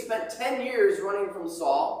 David spent 10 years running from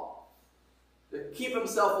Saul to keep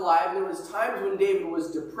himself alive. There was times when David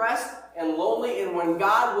was depressed and lonely, and when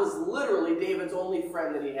God was literally David's only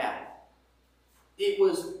friend that he had. It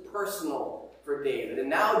was personal for David. And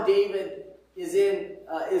now David is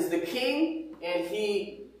the king, and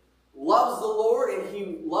he loves the Lord, and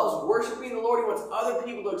he loves worshiping the Lord. He wants other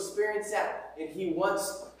people to experience that, and he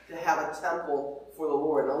wants to have a temple for the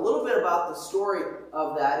Lord. And a little bit about the story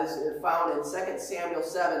of that is found in 2 Samuel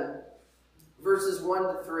 7, verses 1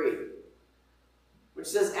 to 3. Which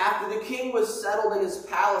says, after the king was settled in his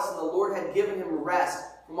palace and the Lord had given him rest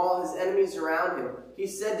from all his enemies around him, he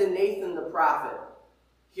said to Nathan the prophet,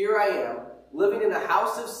 here I am, living in a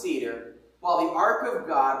house of cedar, while the ark of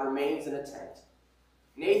God remains in a tent.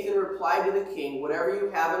 Nathan replied to the king, whatever you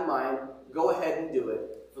have in mind, go ahead and do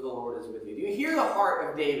it, for the Lord is with you. Do you hear the heart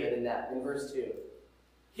of David in that, in verse 2?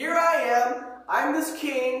 Here I am, I'm this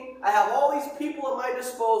king, I have all these people at my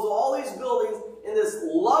disposal, all these buildings, in this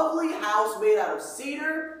lovely house made out of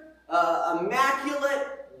cedar,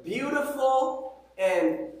 immaculate, beautiful,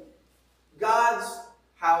 and God's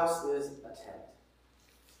house is a tent.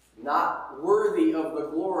 Not worthy of the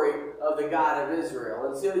glory of the God of Israel.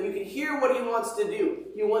 And so you can hear what he wants to do.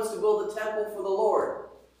 He wants to build a temple for the Lord.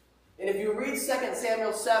 And if you read 2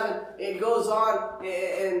 Samuel 7, it goes on,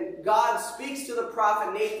 and God speaks to the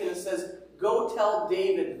prophet Nathan and says, go tell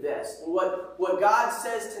David this. And what God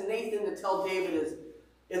says to Nathan to tell David is,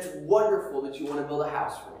 it's wonderful that you want to build a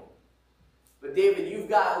house for me. But David, you've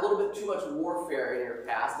got a little bit too much warfare in your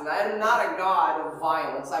past, and I am not a God of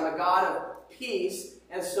violence. I'm a God of peace,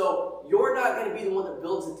 and so you're not going to be the one that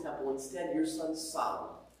builds the temple. Instead, your son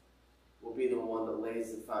Solomon will be the one that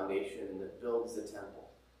lays the foundation and that builds the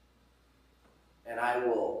temple. And I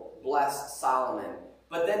will bless Solomon.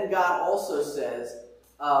 But then God also says,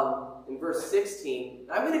 in verse 16,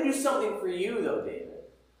 I'm going to do something for you, though, David.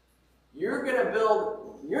 You're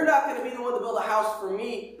not going to be the one to build a house for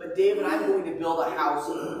me, but David, I'm going to build a house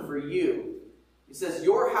for you. He says,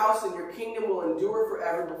 your house and your kingdom will endure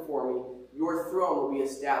forever before me. Your throne will be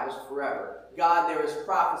established forever. God there is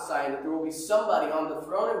prophesying that there will be somebody on the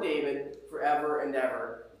throne of David forever and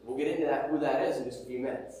ever. We'll get into that, who that is in just a few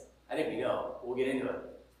minutes. I think we know. We'll get into it.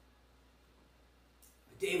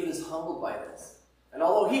 But David is humbled by this. And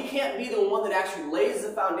although he can't be the one that actually lays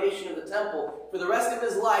the foundation of the temple, for the rest of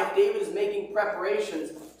his life, David is making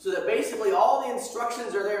preparations so that basically all the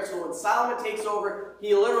instructions are there. So when Solomon takes over,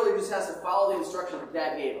 he literally just has to follow the instructions that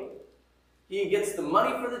Dad gave him. He gets the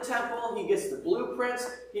money for the temple, he gets the blueprints,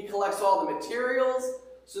 he collects all the materials,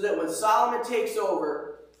 so that when Solomon takes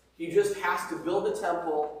over, he just has to build the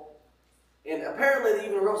temple. And apparently they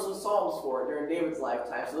even wrote some psalms for it during David's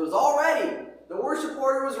lifetime. So it was all ready. The worship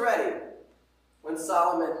order was ready when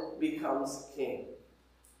Solomon becomes king.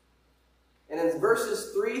 And in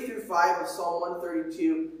verses 3 through 5 of Psalm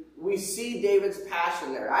 132, we see David's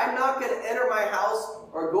passion there. I'm not going to enter my house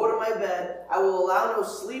or go to my bed. I will allow no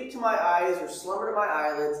sleep to my eyes or slumber to my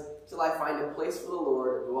eyelids till I find a place for the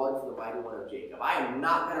Lord, a dwelling for the mighty one of Jacob. I am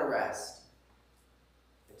not going to rest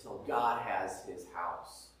until God has his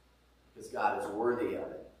house, because God is worthy of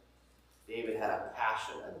it. David had a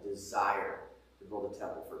passion, a desire to build a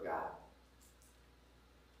temple for God.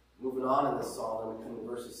 Moving on in the psalm, we come to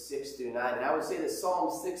verses 6 through 9. And I would say that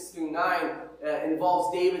Psalms 6 through 9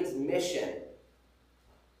 involves David's mission.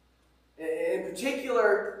 In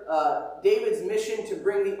particular, David's mission to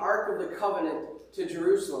bring the Ark of the Covenant to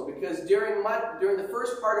Jerusalem. Because during the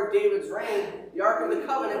first part of David's reign, the Ark of the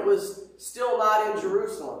Covenant was still not in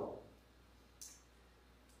Jerusalem.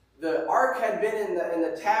 The Ark had been in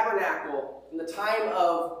the tabernacle in the time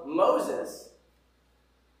of Moses,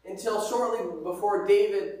 until shortly before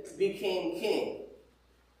David became king.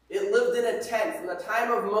 It lived in a tent from the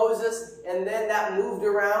time of Moses, and then that moved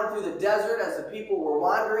around through the desert as the people were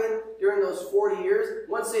wandering during those 40 years.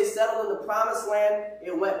 Once they settled in the promised land,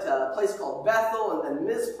 it went to a place called Bethel, and then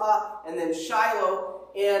Mizpah, and then Shiloh.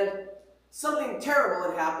 And something terrible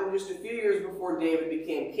had happened just a few years before David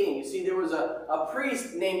became king. You see, there was a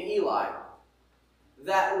priest named Eli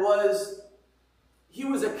he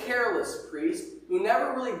was a careless priest who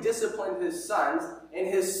never really disciplined his sons, and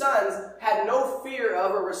his sons had no fear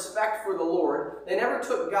of or respect for the Lord. They never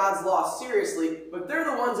took God's law seriously, but they're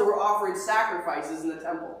the ones that were offering sacrifices in the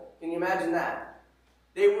temple. Can you imagine that?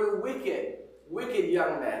 They were wicked, wicked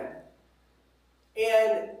young men.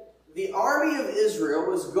 And the army of Israel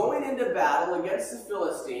was going into battle against the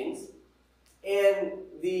Philistines, and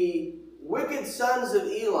the wicked sons of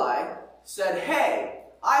Eli said, "Hey,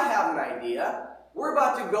 I have an idea. We're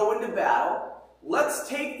about to go into battle. Let's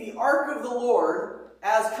take the Ark of the Lord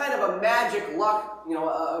as kind of a magic luck,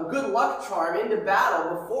 a good luck charm into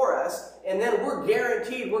battle before us, and then we're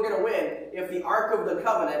guaranteed we're going to win if the Ark of the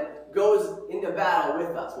Covenant goes into battle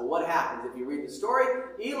with us." Well, what happens if you read the story?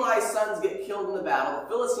 Eli's sons get killed in the battle. The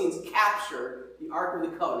Philistines capture the Ark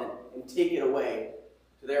of the Covenant and take it away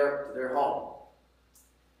to their home.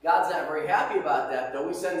 God's not very happy about that, though.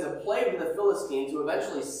 He sends a plague to the Philistines, who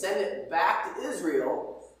eventually send it back to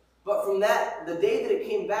Israel. But from the day that it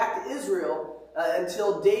came back to Israel,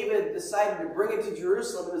 until David decided to bring it to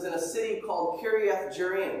Jerusalem, it was in a city called Kiriath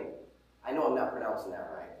Jearim. I know I'm not pronouncing that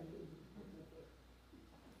right.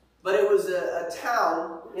 But it was a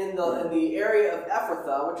town in the area of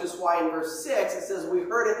Ephrathah, which is why in verse 6 it says, "We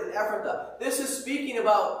heard it in Ephrathah." This is speaking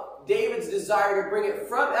about David's desire to bring it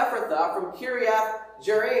from Ephrathah, from Kiriath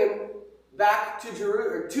Jearim, back to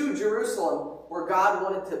Jerusalem, where God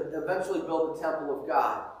wanted to eventually build the temple of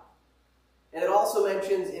God. And it also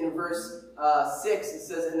mentions in verse 6, it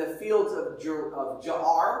says, "In the fields of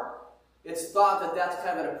Jaar." It's thought that that's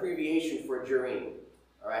kind of an abbreviation for Jearim.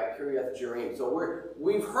 All right, Kiriath Jearim. So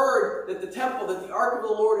we've heard that the Ark of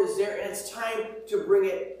the Lord is there, and it's time to bring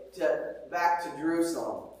it back to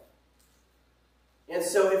Jerusalem. And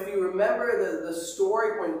so if you remember the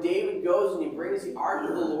story when David goes and he brings the Ark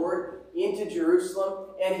of the Lord into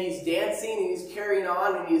Jerusalem, and he's dancing and he's carrying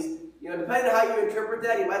on, and he's, depending on how you interpret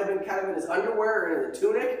that, he might have been kind of in his underwear or in a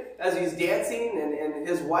tunic as he's dancing, and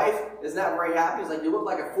his wife is not very happy. He's like, "You look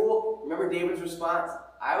like a fool." Remember David's response?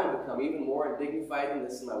 I will become even more undignified than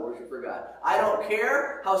this in my worship for God. I don't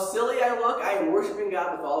care how silly I look, I am worshiping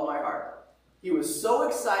God with all of my heart. He was so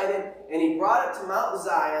excited, and he brought it to Mount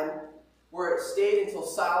Zion, where it stayed until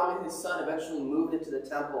Solomon, his son, eventually moved it to the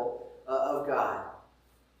temple of God.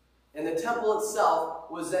 And the temple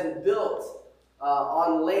itself was then built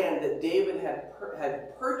on land that David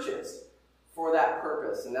had purchased for that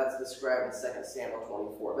purpose, and that's described in 2 Samuel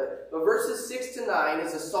 24. But verses 6 to 9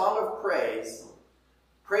 is a song of praise,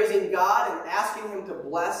 praising God and asking him to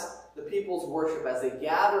bless the people's worship as they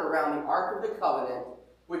gather around the Ark of the Covenant,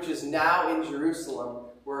 which is now in Jerusalem,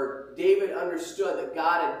 where David understood that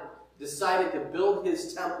God had decided to build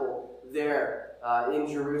his temple there in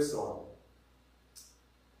Jerusalem.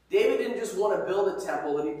 David didn't just want to build a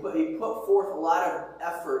temple, but he put forth a lot of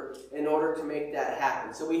effort in order to make that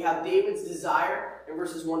happen. So we have David's desire in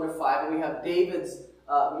verses 1 to 5, and we have David's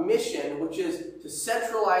mission, which is to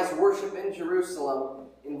centralize worship in Jerusalem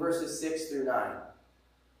in verses 6 through 9.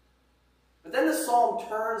 But then the psalm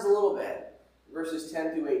turns a little bit, verses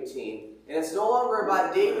 10 through 18, and it's no longer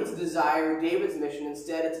about David's desire, David's mission.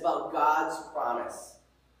 Instead, it's about God's promise.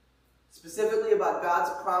 Specifically about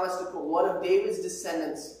God's promise to put one of David's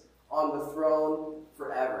descendants on the throne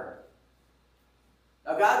forever.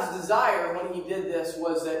 Now, God's desire when he did this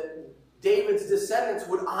was that David's descendants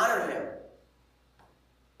would honor him.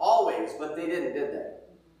 Always, but they didn't, did they?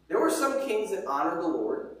 There were some kings that honored the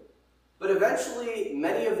Lord, but eventually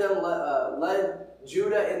many of them led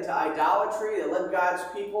Judah into idolatry. They led God's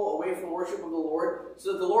people away from worship of the Lord,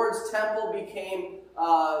 so that the Lord's temple became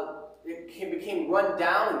run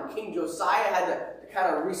down, and King Josiah had to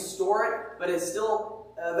kind of restore it, but it's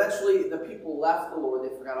still, eventually the people left the Lord.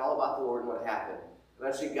 They forgot all about the Lord and what happened.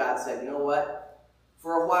 Eventually God said, you know what?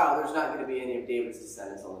 For a while, there's not going to be any of David's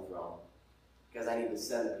descendants on the throne, because I need to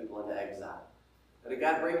send the people into exile. But did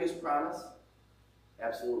God break his promise?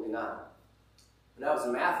 Absolutely not. When I was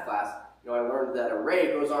in math class, I learned that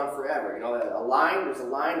array goes on forever. That there's a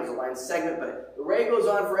line segment, but the array goes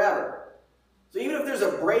on forever. So even if there's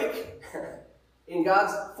a break in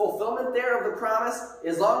God's fulfillment there of the promise,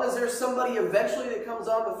 as long as there's somebody eventually that comes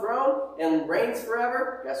on the throne and reigns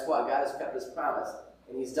forever, guess what? God has kept his promise,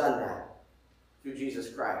 and he's done that through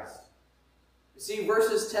Jesus Christ. You see,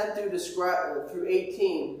 verses 10 through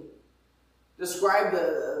 18 describe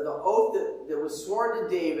the oath that was sworn to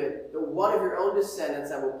David, that one of your own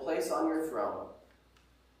descendants I will place on your throne.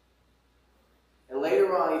 And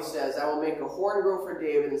later on he says, I will make a horn grow for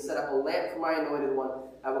David and set up a lamp for my anointed one.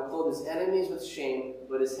 I will clothe his enemies with shame,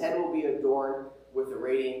 but his head will be adorned with a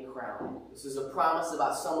radiant crown. This is a promise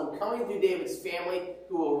about someone coming through David's family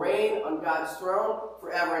who will reign on God's throne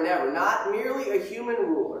forever and ever. Not merely a human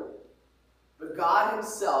ruler, but God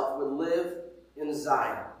himself would live in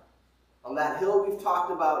Zion. On that hill we've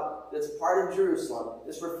talked about that's part of Jerusalem.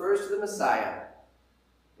 This refers to the Messiah.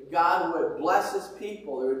 God would bless his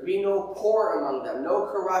people. There would be no poor among them, no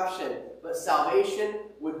corruption, but salvation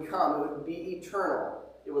would come. It would be eternal.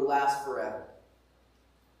 It would last forever.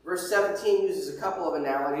 Verse 17 uses a couple of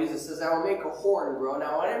analogies. It says, I will make a horn grow.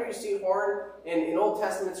 Now, whenever you see horn in Old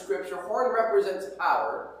Testament scripture, horn represents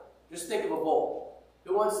power. Just think of a bull.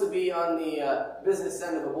 Who wants to be on the business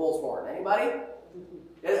end of a bull's horn? Anybody?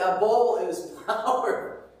 A bull is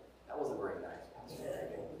power. That wasn't very nice.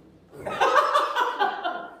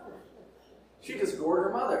 She just gored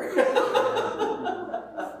her mother.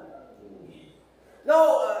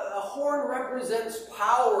 No, a horn represents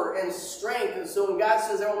power and strength. And so when God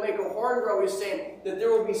says, I will make a horn grow, he's saying that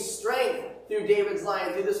there will be strength through David's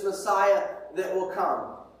line, through this Messiah that will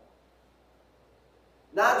come.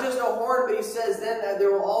 Not just a horn, but he says then that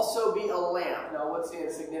there will also be a lamp. Now, what's the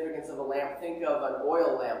significance of a lamp? Think of an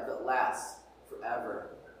oil lamp that lasts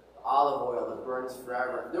forever. Olive oil that burns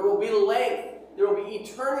forever. There will be length. There will be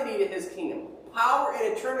eternity to his kingdom. Power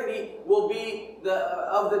and eternity will be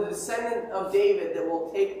of the descendant of David that will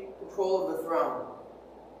take control of the throne.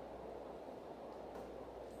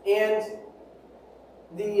 And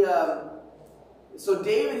so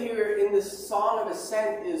David here in this song of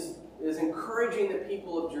ascent is encouraging the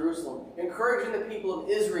people of Jerusalem, encouraging the people of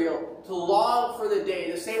Israel to long for the day,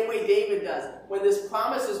 the same way David does, when this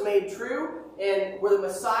promise is made true and where the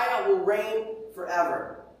Messiah will reign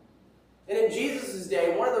forever. And in Jesus'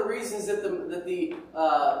 day, one of the reasons that the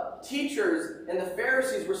teachers and the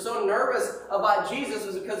Pharisees were so nervous about Jesus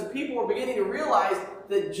was because the people were beginning to realize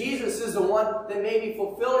that Jesus is the one that may be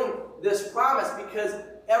fulfilling this promise, because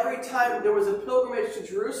every time there was a pilgrimage to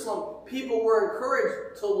Jerusalem, people were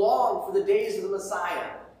encouraged to long for the days of the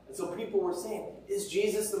Messiah. And so people were saying, is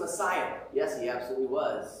Jesus the Messiah? Yes, he absolutely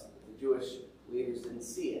was. The Jewish leaders didn't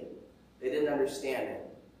see it. They didn't understand it.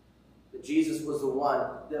 that Jesus was the one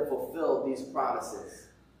that fulfilled these promises.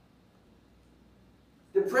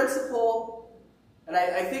 The principle, and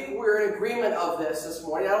I think we're in agreement of this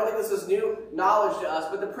morning. I don't think this is new knowledge to us,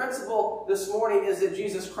 but the principle this morning is that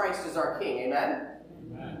Jesus Christ is our King. Amen?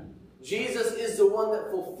 Amen. Jesus is the one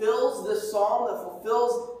that fulfills this psalm, that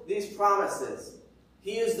fulfills these promises.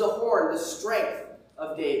 He is the horn, the strength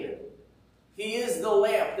of David. He is the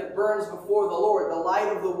lamp that burns before the Lord, the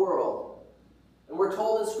light of the world. And we're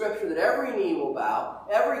told in Scripture that every knee will bow,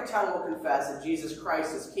 every tongue will confess that Jesus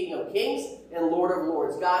Christ is King of kings and Lord of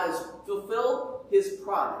lords. God has fulfilled his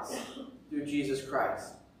promise through Jesus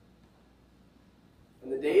Christ.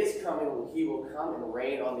 And the day is coming when he will come and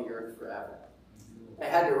reign on the earth forever. I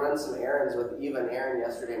had to run some errands with Eva and Aaron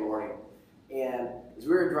yesterday morning. And as we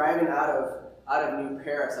were driving out of New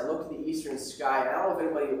Paris, I looked at the eastern sky. And I don't know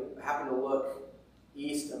if anybody happened to look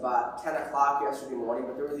east about 10 o'clock yesterday morning,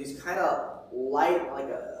 but there were these kind of light, like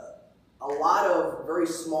a lot of very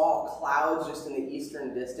small clouds just in the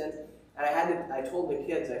eastern distance. And I told the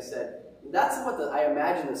kids, I said, that's what I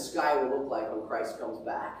imagine the sky will look like when Christ comes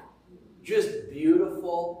back. Just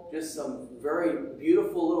beautiful, just some very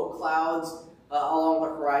beautiful little clouds along the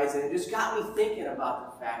horizon. It just got me thinking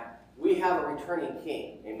about the fact we have a returning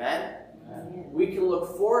King. Amen? Amen. We can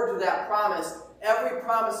look forward to that promise. Every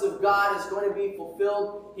promise of God is going to be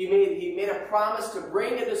fulfilled. He made a promise to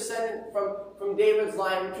bring a descendant from David's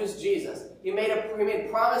line, which is Jesus. He made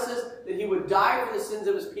promises that he would die for the sins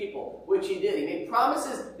of his people, which he did. He made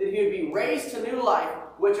promises that he would be raised to new life,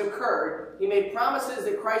 which occurred. He made promises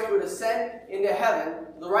that Christ would ascend into heaven,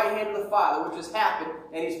 to the right hand of the Father, which has happened.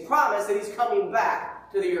 And he's promised that he's coming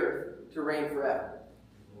back to the earth to reign forever.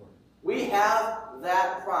 We have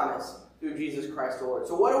that promise through Jesus Christ the Lord.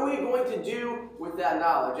 So what are we going to do with that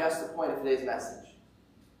knowledge? That's the point of today's message.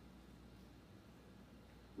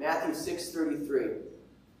 Matthew 6:33.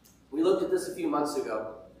 We looked at this a few months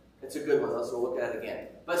ago. It's a good one, so we'll look at it again.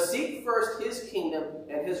 But seek first his kingdom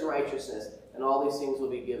and his righteousness, and all these things will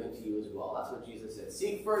be given to you as well. That's what Jesus said.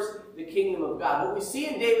 Seek first the kingdom of God. What we see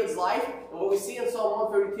in David's life, and what we see in Psalm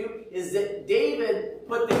 132, is that David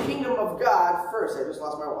put the kingdom of God first. I just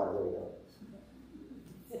lost my water. There we go.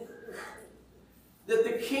 That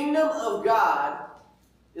the kingdom of God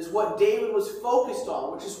is what David was focused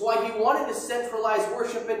on, which is why he wanted to centralize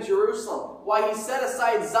worship in Jerusalem, why he set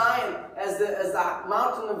aside Zion as the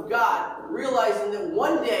mountain of God, realizing that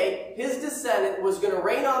one day his descendant was going to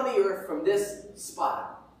reign on the earth from this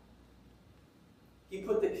spot. He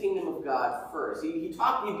put the kingdom of God first. He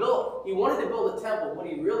wanted to build a temple. What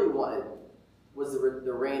he really wanted was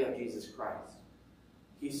the reign of Jesus Christ.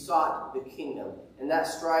 He sought the kingdom, and that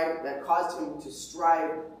caused him to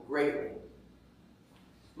strive greatly.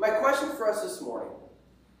 My question for us this morning,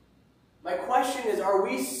 my question is, are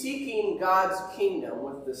we seeking God's kingdom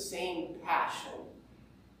with the same passion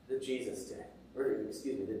that Jesus did?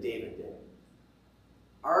 That David did?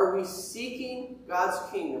 Are we seeking God's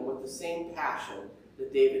kingdom with the same passion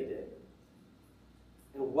that David did?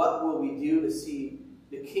 And what will we do to see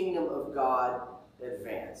the kingdom of God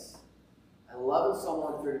advance? I love in Psalm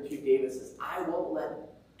 132, David says, I won't let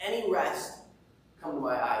any rest come to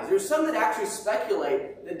my eyes. There's some that actually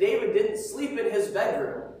speculate that David didn't sleep in his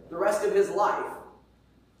bedroom the rest of his life,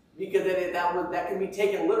 because that can be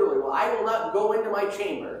taken literally. Well, I will not go into my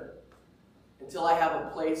chamber until I have a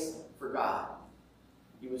place for God.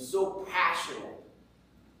 He was so passionate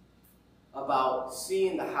about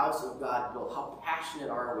seeing the house of God built. How passionate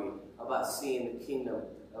are we about seeing the kingdom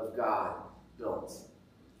of God built?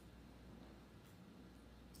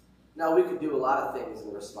 Now, we could do a lot of things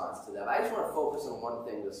in response to that. I just want to focus on one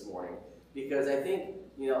thing this morning, because I think,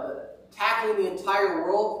 tackling the entire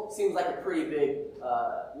world seems like a pretty big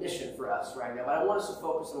mission for us right now. But I want us to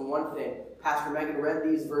focus on one thing. Pastor Megan read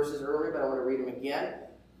these verses earlier, but I want to read them again.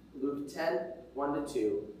 Luke 10,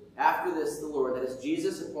 1-2. After this, the Lord, that is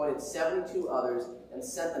Jesus, appointed 72 others and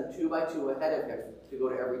sent them 2 by 2 ahead of him to go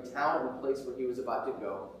to every town and place where he was about to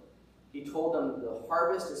go. He told them, the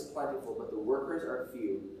harvest is plentiful, but the workers are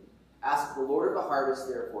few. Ask the Lord of the harvest,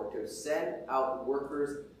 therefore, to send out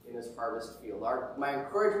workers in his harvest field. My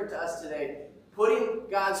encouragement to us today, putting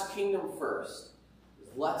God's kingdom first, is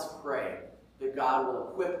let's pray that God will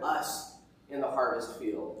equip us in the harvest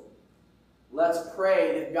field. Let's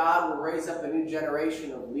pray that God will raise up a new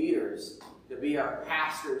generation of leaders to be our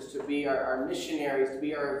pastors, to be our missionaries, to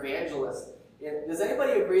be our evangelists. And does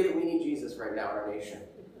anybody agree that we need Jesus right now in our nation?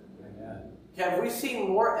 Have we seen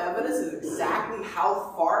more evidence of exactly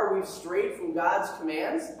how far we've strayed from God's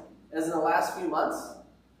commands as in the last few months?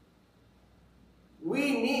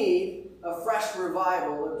 We need a fresh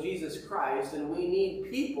revival of Jesus Christ, and we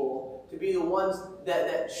need people to be the ones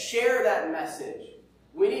that share that message.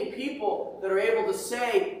 We need people that are able to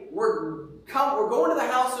say, we're going to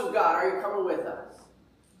the house of God. Are you coming with us?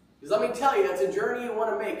 Because let me tell you, that's a journey you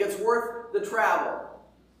want to make. It's worth the travel.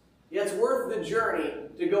 Yeah, it's worth the journey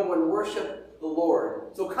to go and worship the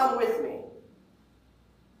Lord. So come with me.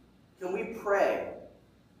 Can we pray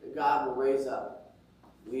that God will raise up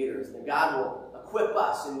leaders, that God will equip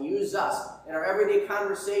us and use us in our everyday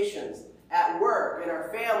conversations, at work, in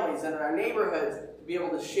our families, and in our neighborhoods, to be able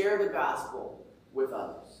to share the gospel with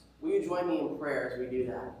others? Will you join me in prayer as we do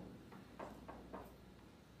that?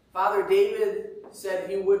 Father, David said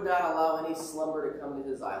he would not allow any slumber to come to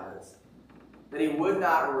his eyelids, that he would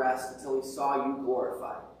not rest until he saw you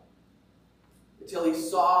glorified, until he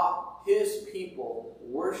saw his people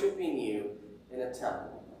worshiping you in a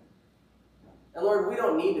temple. And Lord, we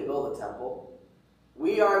don't need to build a temple.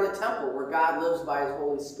 We are the temple where God lives by his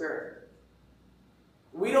Holy Spirit.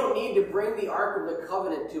 We don't need to bring the Ark of the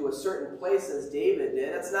Covenant to a certain place as David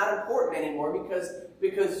did. That's not important anymore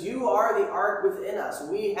because you are the Ark within us.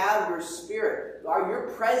 We have your Spirit.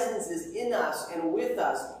 Your presence is in us and with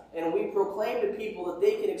us. And we proclaim to people that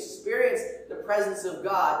they can experience the presence of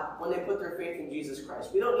God when they put their faith in Jesus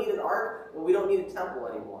Christ. We don't need an ark and we don't need a temple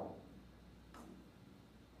anymore.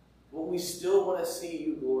 But we still want to see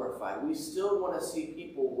you glorified. We still want to see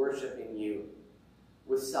people worshiping you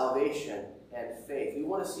with salvation and faith. We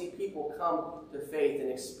want to see people come to faith and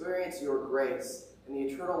experience your grace and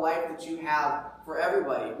the eternal life that you have for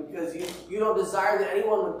everybody, because you don't desire that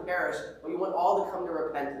anyone would perish, but you want all to come to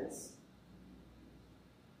repentance.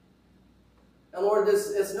 And Lord,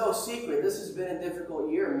 it's no secret. This has been a difficult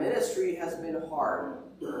year. Ministry has been hard.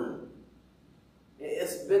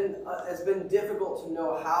 It's been difficult to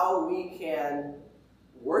know how we can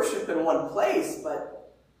worship in one place,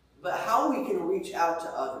 but how we can reach out to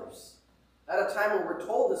others at a time when we're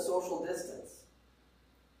told to social distance.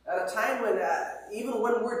 At a time when, even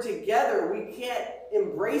when we're together, we can't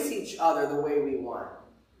embrace each other the way we want.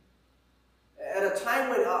 At a time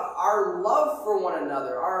when our love for one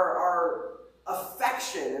another, our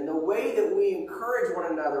affection and the way that we encourage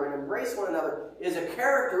one another and embrace one another is a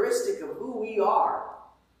characteristic of who we are.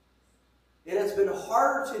 And it's been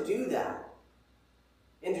harder to do that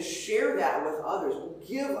and to share that with others.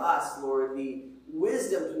 Give us, Lord, the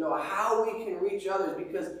wisdom to know how we can reach others,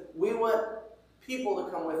 because we want people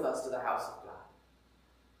to come with us to the house of God.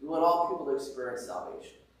 We want all people to experience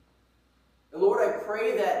salvation. And Lord, I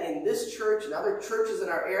pray that in this church and other churches in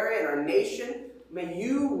our area and our nation, may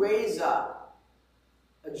you raise up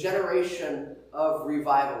a generation of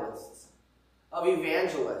revivalists, of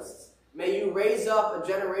evangelists. May you raise up a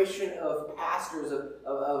generation of pastors,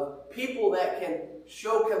 of people that can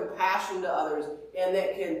show compassion to others and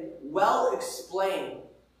that can well explain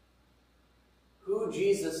who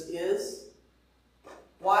Jesus is,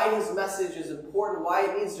 why his message is important, why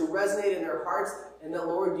it needs to resonate in their hearts, and that,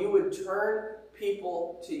 Lord, you would turn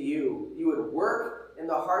people to you. You would work in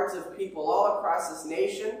the hearts of people all across this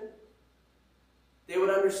nation. They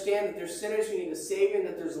would understand that they're sinners who need a Savior,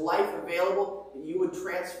 that there's life available, that you would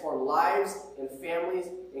transform lives and families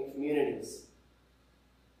and communities.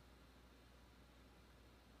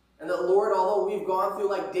 And that, Lord, although we've gone through,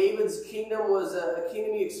 like David's kingdom was a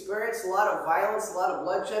kingdom he experienced, a lot of violence, a lot of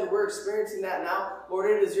bloodshed, we're experiencing that now.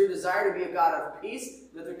 Lord, it is your desire to be a God of peace,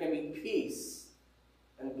 that there can be peace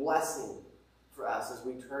and blessing for us as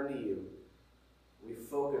we turn to you. We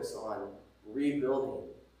focus on rebuilding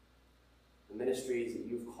the ministries that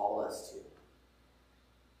you've called us to.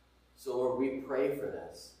 So, Lord, we pray for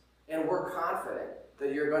this. And we're confident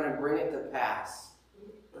that you're going to bring it to pass,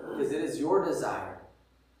 because it is your desire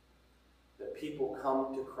that people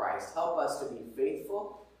come to Christ. Help us to be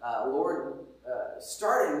faithful. Lord,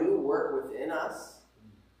 start a new work within us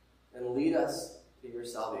and lead us to your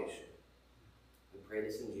salvation. We pray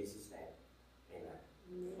this in Jesus' name. Amen.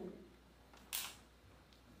 Amen.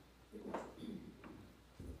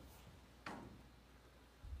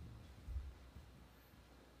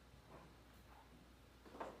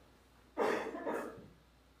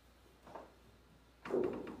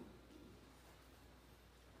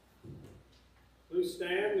 Please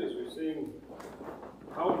stand as we sing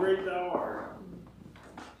How Great Thou Art.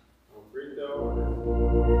 How great thou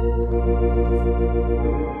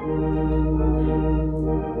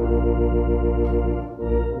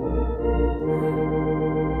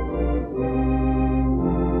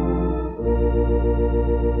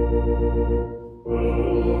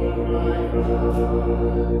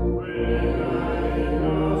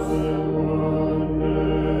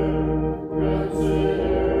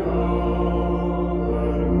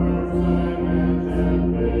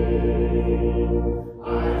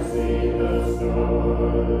I see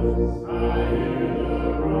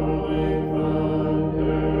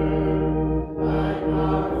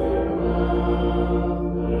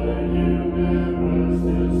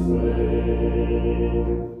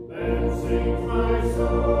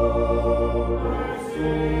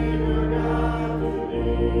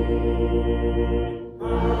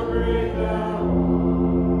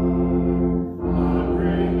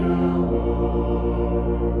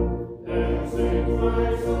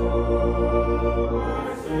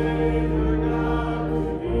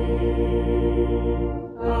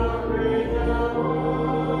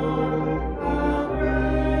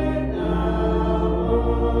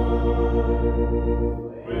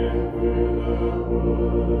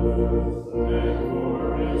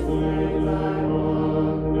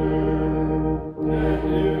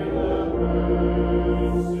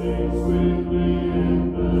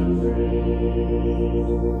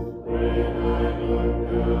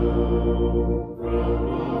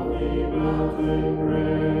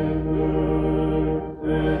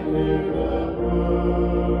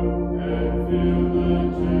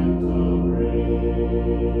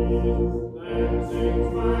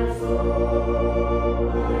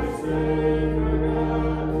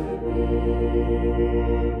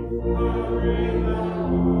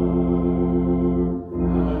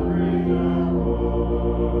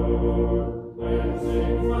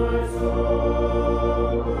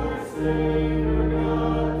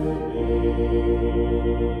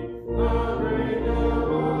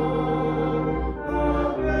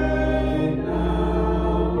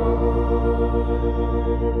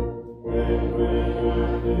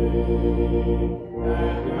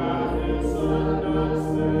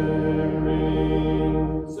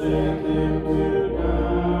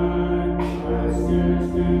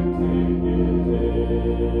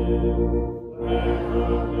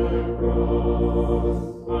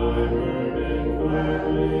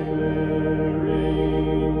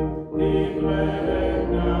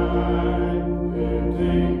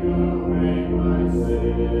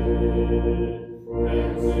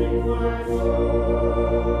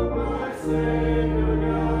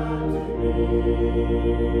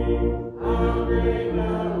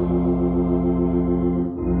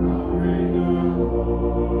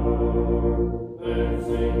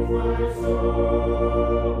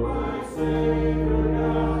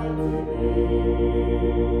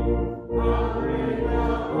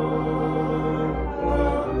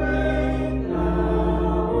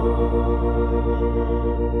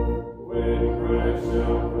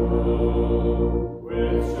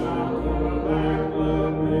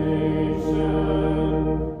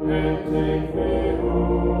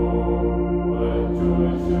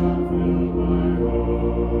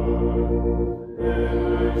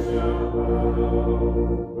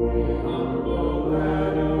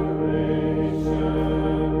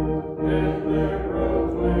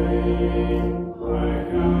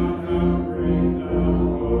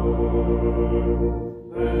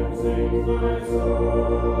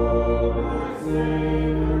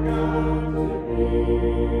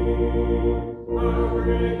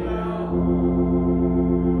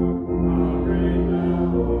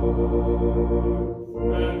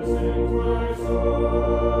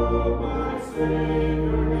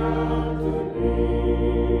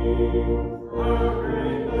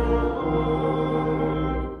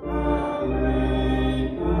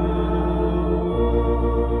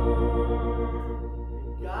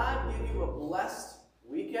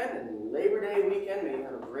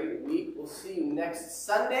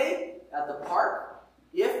Sunday at the park.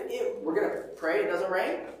 We're going to pray it doesn't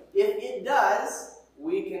rain. If it does,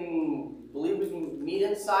 we can meet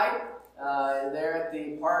inside there at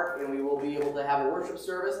the park, and we will be able to have a worship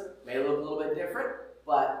service. May look a little bit different,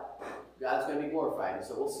 but God's going to be glorified. And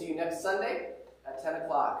so we'll see you next Sunday at 10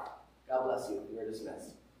 o'clock. God bless you. You're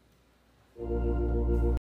dismissed.